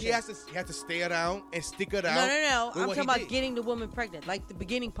situation. Course, so he has to stay around and stick it out. No. I'm talking about getting the woman pregnant, like the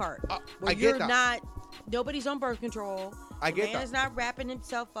beginning part. Where you're not, nobody's on birth control. The man is not wrapping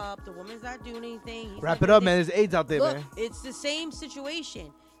himself up. The woman's not doing anything. Wrap it up, man. There's AIDS out there, man. It's the same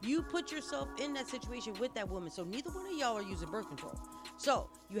situation. You put yourself in that situation with that woman. So neither one of y'all are using birth control. So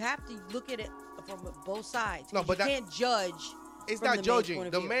you have to look at it from both sides. No, but you can't judge. It's not judging.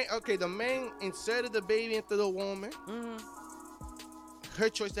 The man inserted the baby into the woman. Mm-hmm. Her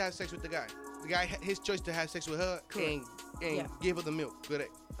choice to have sex with the guy. The guy, his choice to have sex with her and give her the milk.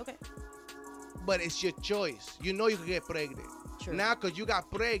 Correct. Okay. But it's your choice. You know you can get pregnant. True. Now, because you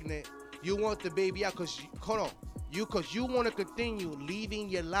got pregnant, you want the baby out because you want to continue living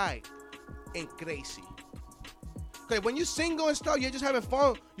your life and crazy. Okay, when you're single and stuff, you're just having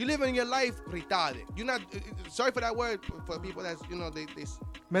fun. You're living your life retarded. You're not, sorry for that word for people that's, they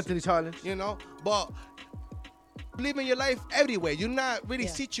mentally challenged. But living your life everywhere. You're not really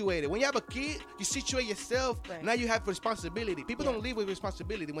situated. When you have a kid, you situate yourself. Right. Now you have responsibility. People don't live with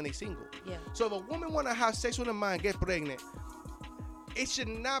responsibility when they're single. Yeah. So if a woman want to have sex with a man, get pregnant, it should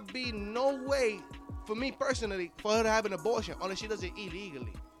not be no way, for me personally, for her to have an abortion unless she does it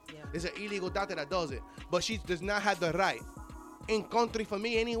illegally. Yeah. There's an illegal doctor that does it. But she does not have the right in country, for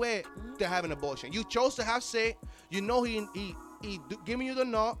me anywhere, to have an abortion. You chose to have sex. You know he giving you the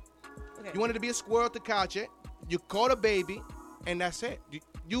nut. Okay. You wanted to be a squirrel to catch it. You call the baby, and that's it.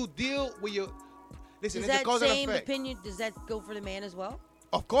 You deal with your. Listen, Does it's a that cause and same effect. opinion, does that go for the man as well?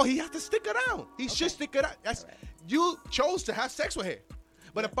 Of course, he has to stick around. He should stick around. That's you chose to have sex with her.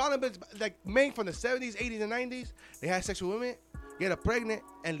 But the problem is, like men from the 70s, 80s, and 90s, they had sex with women, get her pregnant,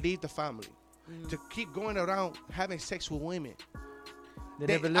 and leave the family. To keep going around having sex with women. They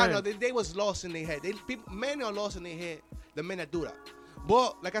never I learned. know they was lost in their head. Men are lost in their head. The men that do that.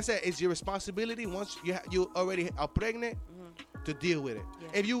 But like I said, it's your responsibility once you already are pregnant to deal with it.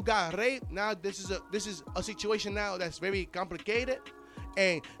 If you got raped, now this is a situation now that's very complicated,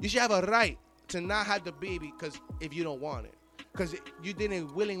 and you should have a right to not have the baby because if you don't want it, because you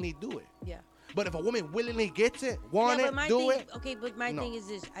didn't willingly do it. Yeah. But if a woman willingly gets it, want yeah, it, but my do thing, it. Okay, but my no. thing is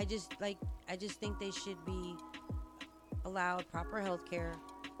this: I just think they should be allowed proper health care,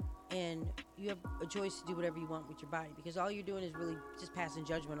 and you have a choice to do whatever you want with your body, because all you're doing is really just passing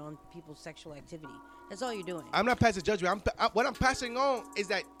judgment on people's sexual activity. That's all you're doing. I'm not passing judgment. What I'm passing on is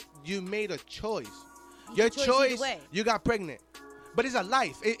that you made a choice. Your Your choice choice, either way. you got pregnant. But it's a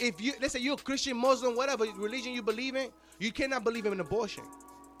life. If you, let's say you're a Christian, Muslim, whatever religion you believe in, you cannot believe in abortion.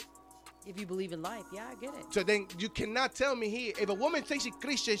 If you believe in life, yeah, I get it. So then you cannot tell me here, if a woman says she's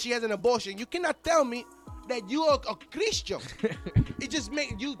Christian, she has an abortion, you cannot tell me that you are a Christian. It just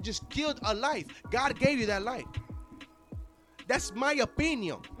you just killed a life. God gave you that life. That's my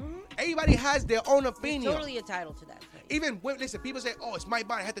opinion. Everybody has their own opinion. You're totally entitled to that. Even when, listen, people say, oh, it's my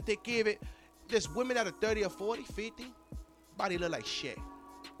body, I have to take care of it. There's women that are 30 or 40, 50, body look like shit.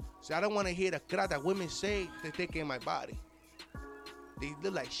 So I don't want to hear the crap that women say they take care of my body. They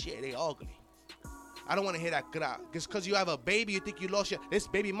look like shit, they ugly. I don't want to hear that crap. Just because you have a baby, you think you lost your... There's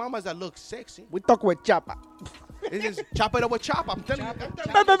baby mamas that look sexy. We talk with Choppa. It's just chop it up with Choppa. I'm telling you.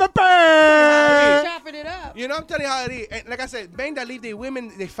 Chopping it up. You know, I'm telling you how it is. And like I said, men that leave their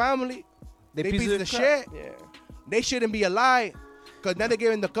women, their family, They they piece pieces of of crap. shit. Yeah. They shouldn't be alive. Because now they're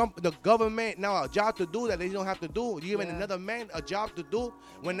giving the government now a job to do that they don't have to do. You're giving another man a job to do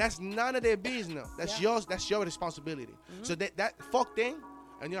when that's none of their business. That's yours. That's your responsibility. So that fuck thing,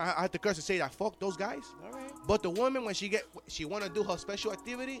 and you know I have to curse to say that fuck those guys. All right. But the woman when she want to do her special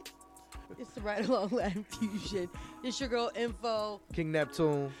activity. It's the Right Along Latin Fusion. It's your girl Info. King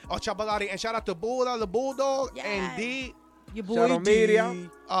Neptune. Oh, Chapalari, and shout out to Bulldog, the Bulldog, and D. Your boy Shout out D. Media.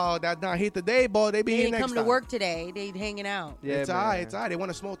 Oh, that's not here today, boy. They be They here didn't next come time. to work today. They hanging out. Yeah, It's all man. right. It's all right. They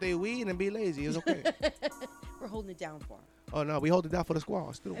want to smoke their weed and be lazy. It's okay. We're holding it down for them. Oh, no. We hold it down for the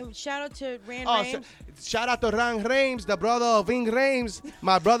squad. Still. And shout out to Rand Oh, Rames. shout out to Ran Rames, the brother of Ving Rames.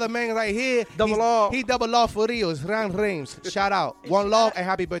 My brother man right here. Double off. He double off for real. It's Ran Rames. Shout out. One love and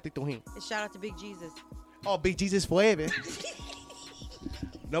happy birthday to him. And shout out to Big Jesus. Oh, Big Jesus forever.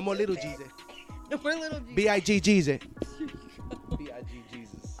 No more little Jesus. No more little Jesus. B.I.G. Jesus. B.I.G.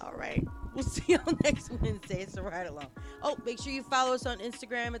 Jesus. All right. We'll see y'all next Wednesday. It's the Ride Along. Oh, make sure you follow us on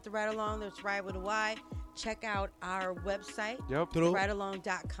Instagram at the Ride Along. That's Ride with a Y. Check out our website. Yep.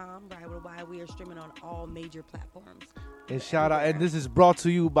 RideAlong.com. Ride with a Y. We are streaming on all major platforms. And shout out, and this is brought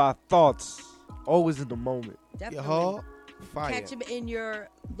to you by Thoughts. Always in the moment. Definitely. Your fire. Catch them in your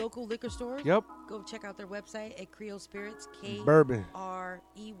local liquor store. Yep. Go check out their website at Creole Spirits. Bourbon.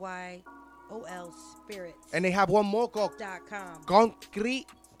 KREYOL Spirits. And they have one more called .com. Concrete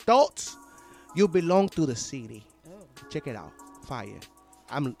Thoughts. You belong to the city. Oh. Check it out. Fire.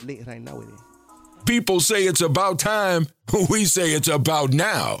 I'm lit right now with it. People say it's about time. We say it's about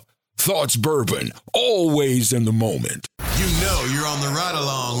now. Thoughts Bourbon, always in the moment. You know you're on the ride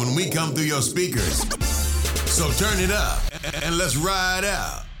along when we come through your speakers. So turn it up and let's ride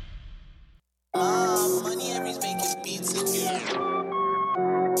out. Money Every's making beats again.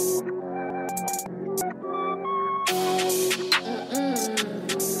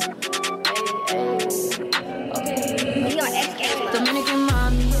 Dominican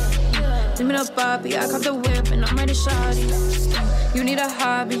mommy, give me the Bobby. I caught the whip and I'm ready shawty. You need a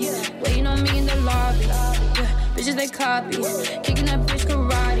hobby, waiting on me in the lobby. Bitches they copy, kicking that bitch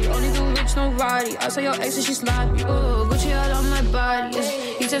karate. Only the rich, no roddy. I saw your ex and she sloppy. Ooh, Gucci out on my body. Yeah.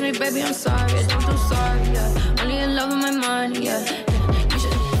 He tells me, baby, I'm sorry. I don't feel sorry. Yeah. Only in love with my money. Yeah. You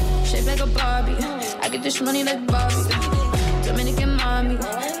should shape like a Barbie. I get this money like Bobby. Dominican mommy,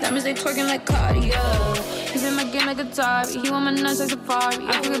 diamonds they twerking like Cardi. Yeah. He's in my game like a Atari. He want my nuts like Safari.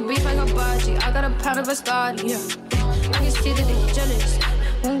 I cook beef like a Baji. I got a pound of Biscotti. Yeah. I can see that they jealous.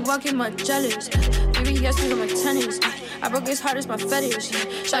 Won't walk in my jealous. Baby, yes, these are my tennis. I broke his heart, it's my fetish.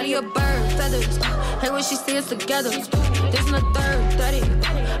 Shawty a bird, feathers. Hey, when she see us together. This is the third,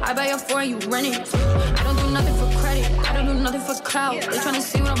 30. I buy your four and you rent it. I don't do nothing for credit. I don't do nothing for clout. They tryna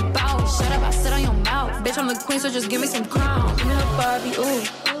see what I'm about. Shut up, I sit on your mouth. Bitch, I'm the queen, so just give me some crown. Give me the Barbie,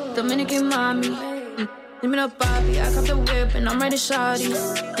 ooh. Dominican mommy. Leave me no Bobby, I cop the whip and I'm ready shawty.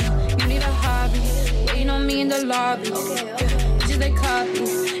 You need a hobby, waiting on me in the lobby. Bitches they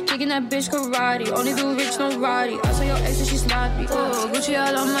copy, kicking that bitch karate. Only do rich, no roddy. I saw your ex and she sloppy. Oh, Gucci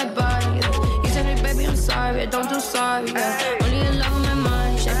all on my body. You tell me, baby, I'm sorry, I don't do sorry. Only in love with my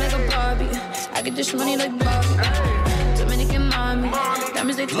mind, shaped like a Barbie. I get this money like Bobby. Dominican mommy, that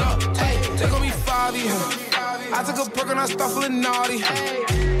means they talk. Hey, they gon' be 5 I took a perk and I start feeling naughty.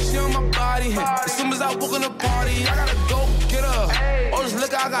 She on my body. As soon as I walk in the party, I gotta go get her. Oh, this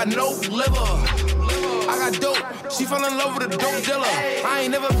liquor, I got no liver. I got dope. She fell in love with a dope dealer. I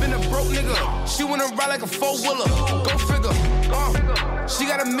ain't never been a broke nigga. She wanna ride like a 4-wheeler. Go figure. She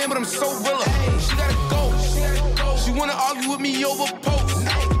got a man, but I'm so realer. She gotta go. She wanna argue with me over posts.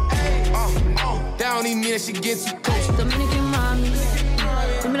 That don't even mean that she gets too close. Dominican mommy,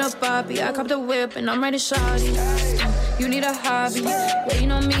 give me the Bobby. I cop the whip and I'm ready shawty. You need a hobby,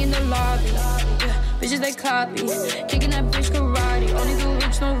 waiting on me in the lobby. Bitches they copy, kicking that bitch karate. Only do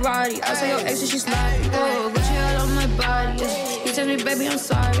rich, no roddy. I saw your ex and she sloppy. Oh, Gucci all on my body. You tell me, baby, I'm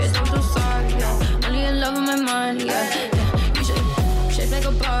sorry, I don't do sorry. Only in love with my money. You should shape like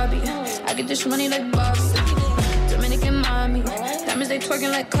a Barbie. I get this money like Bobby. Dominican mommy, that means they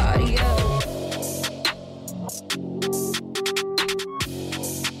twerking like Cardi.